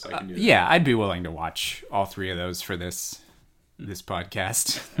 3 of those. I can do that. Yeah, I'd be willing to watch all 3 of those for this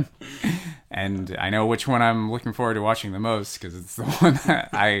podcast. And I know which one I'm looking forward to watching the most because it's the one that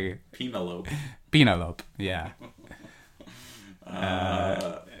Penelope, yeah.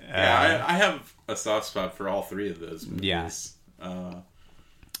 I have a soft spot for all 3 of those movies. Yeah.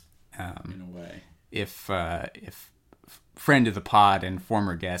 In a way. If friend of the pod and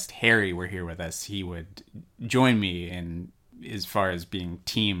former guest Harry were here with us, he would join me in as far as being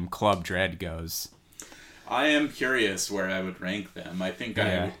Team Club Dread goes. I am curious where I would rank them. I think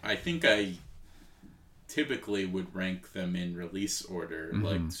I typically would rank them in release order,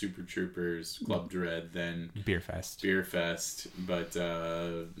 like Super Troopers, Club Dread, then Beer Fest. But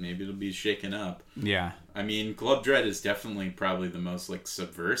maybe it'll be shaken up. Yeah. I mean, Club Dread is definitely probably the most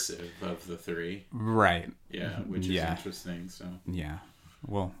subversive of the 3. Right. Yeah, which is interesting. So. Yeah.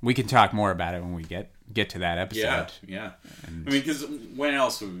 Well, we can talk more about it when we get to that episode. Yeah. And, I mean, because when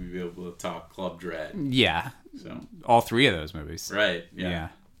else would we be able to talk Club Dread? Yeah. So all 3 of those movies. Right. Yeah.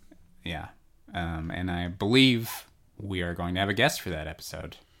 And I believe we are going to have a guest for that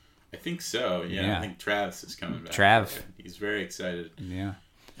episode. I think so. Yeah. I think Travis is coming back. Trav. He's very excited. Yeah.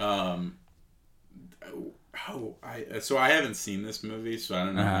 So I haven't seen this movie, so I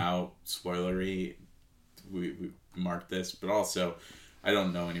don't know how spoilery we marked this, but also I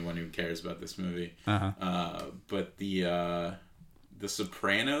don't know anyone who cares about this movie. But the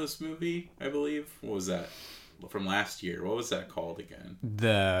Sopranos movie, I believe, what was that? From last year. What was that called again?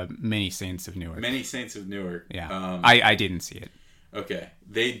 The Many Saints of Newark. Many Saints of Newark. Yeah. I didn't see it. Okay.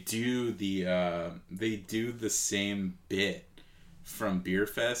 They do the same bit from Beer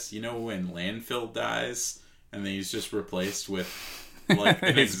Fest. You know when Landfill dies and then he's just replaced with like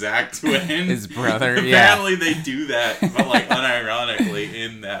an exact twin? His brother, Apparently they do that, but like unironically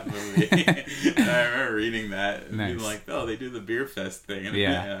in that movie. And I remember reading that and being like, oh, they do the Beer Fest thing.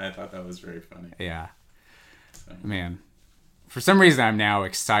 And I thought that was very funny. Yeah. Man, for some reason I'm now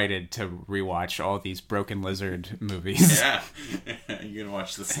excited to rewatch all these Broken Lizard movies. Yeah. You gonna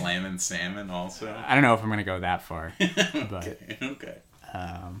watch the Slammin' Salmon also? I don't know if I'm gonna go that far. Okay.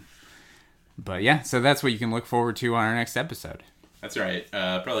 But yeah, so that's what you can look forward to on our next episode. That's right.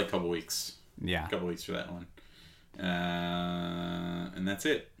 Probably a couple weeks. Yeah. A couple weeks for that one. And that's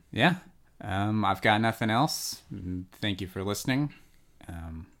it. Yeah. I've got nothing else. Thank you for listening.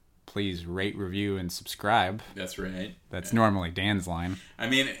 Please rate, review, and subscribe. That's right. That's normally Dan's line. I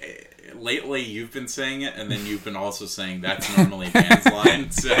mean, lately you've been saying it, and then you've been also saying that's normally Dan's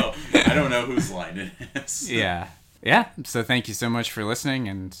line, so I don't know whose line it is. Yeah. Yeah, so thank you so much for listening,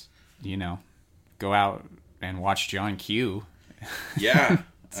 and, go out and watch John Q. Yeah.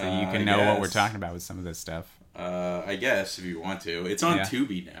 So you can know what we're talking about with some of this stuff. I guess if you want to, it's on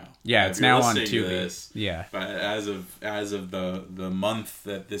Tubi now. Yeah, it's now on Tubi. Yeah, but as of the month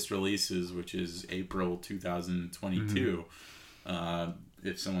that this releases, which is April 2022,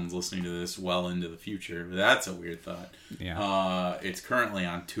 if someone's listening to this well into the future, that's a weird thought. Yeah, it's currently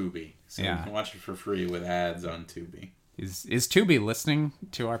on Tubi, so you can watch it for free with ads on Tubi. Is Tubi listening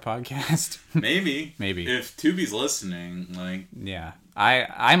to our podcast? Maybe. If Tubi's listening, yeah,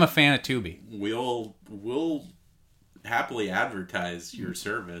 I'm a fan of Tubi. We'll happily advertise your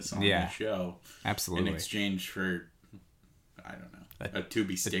service on the show. Absolutely. In exchange for, I don't know, a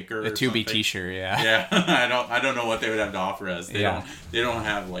Tubi sticker, a Tubi T-shirt. Yeah. Yeah. I don't know what they would have to offer us. They don't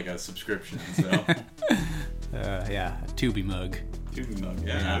have like a subscription. So. A Tubi mug. Tubi mug.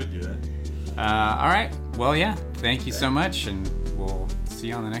 Yeah, I would do that. All right. Well, yeah. Thank you so much, and we'll see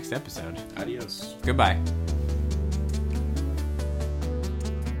you on the next episode. Adios. Goodbye.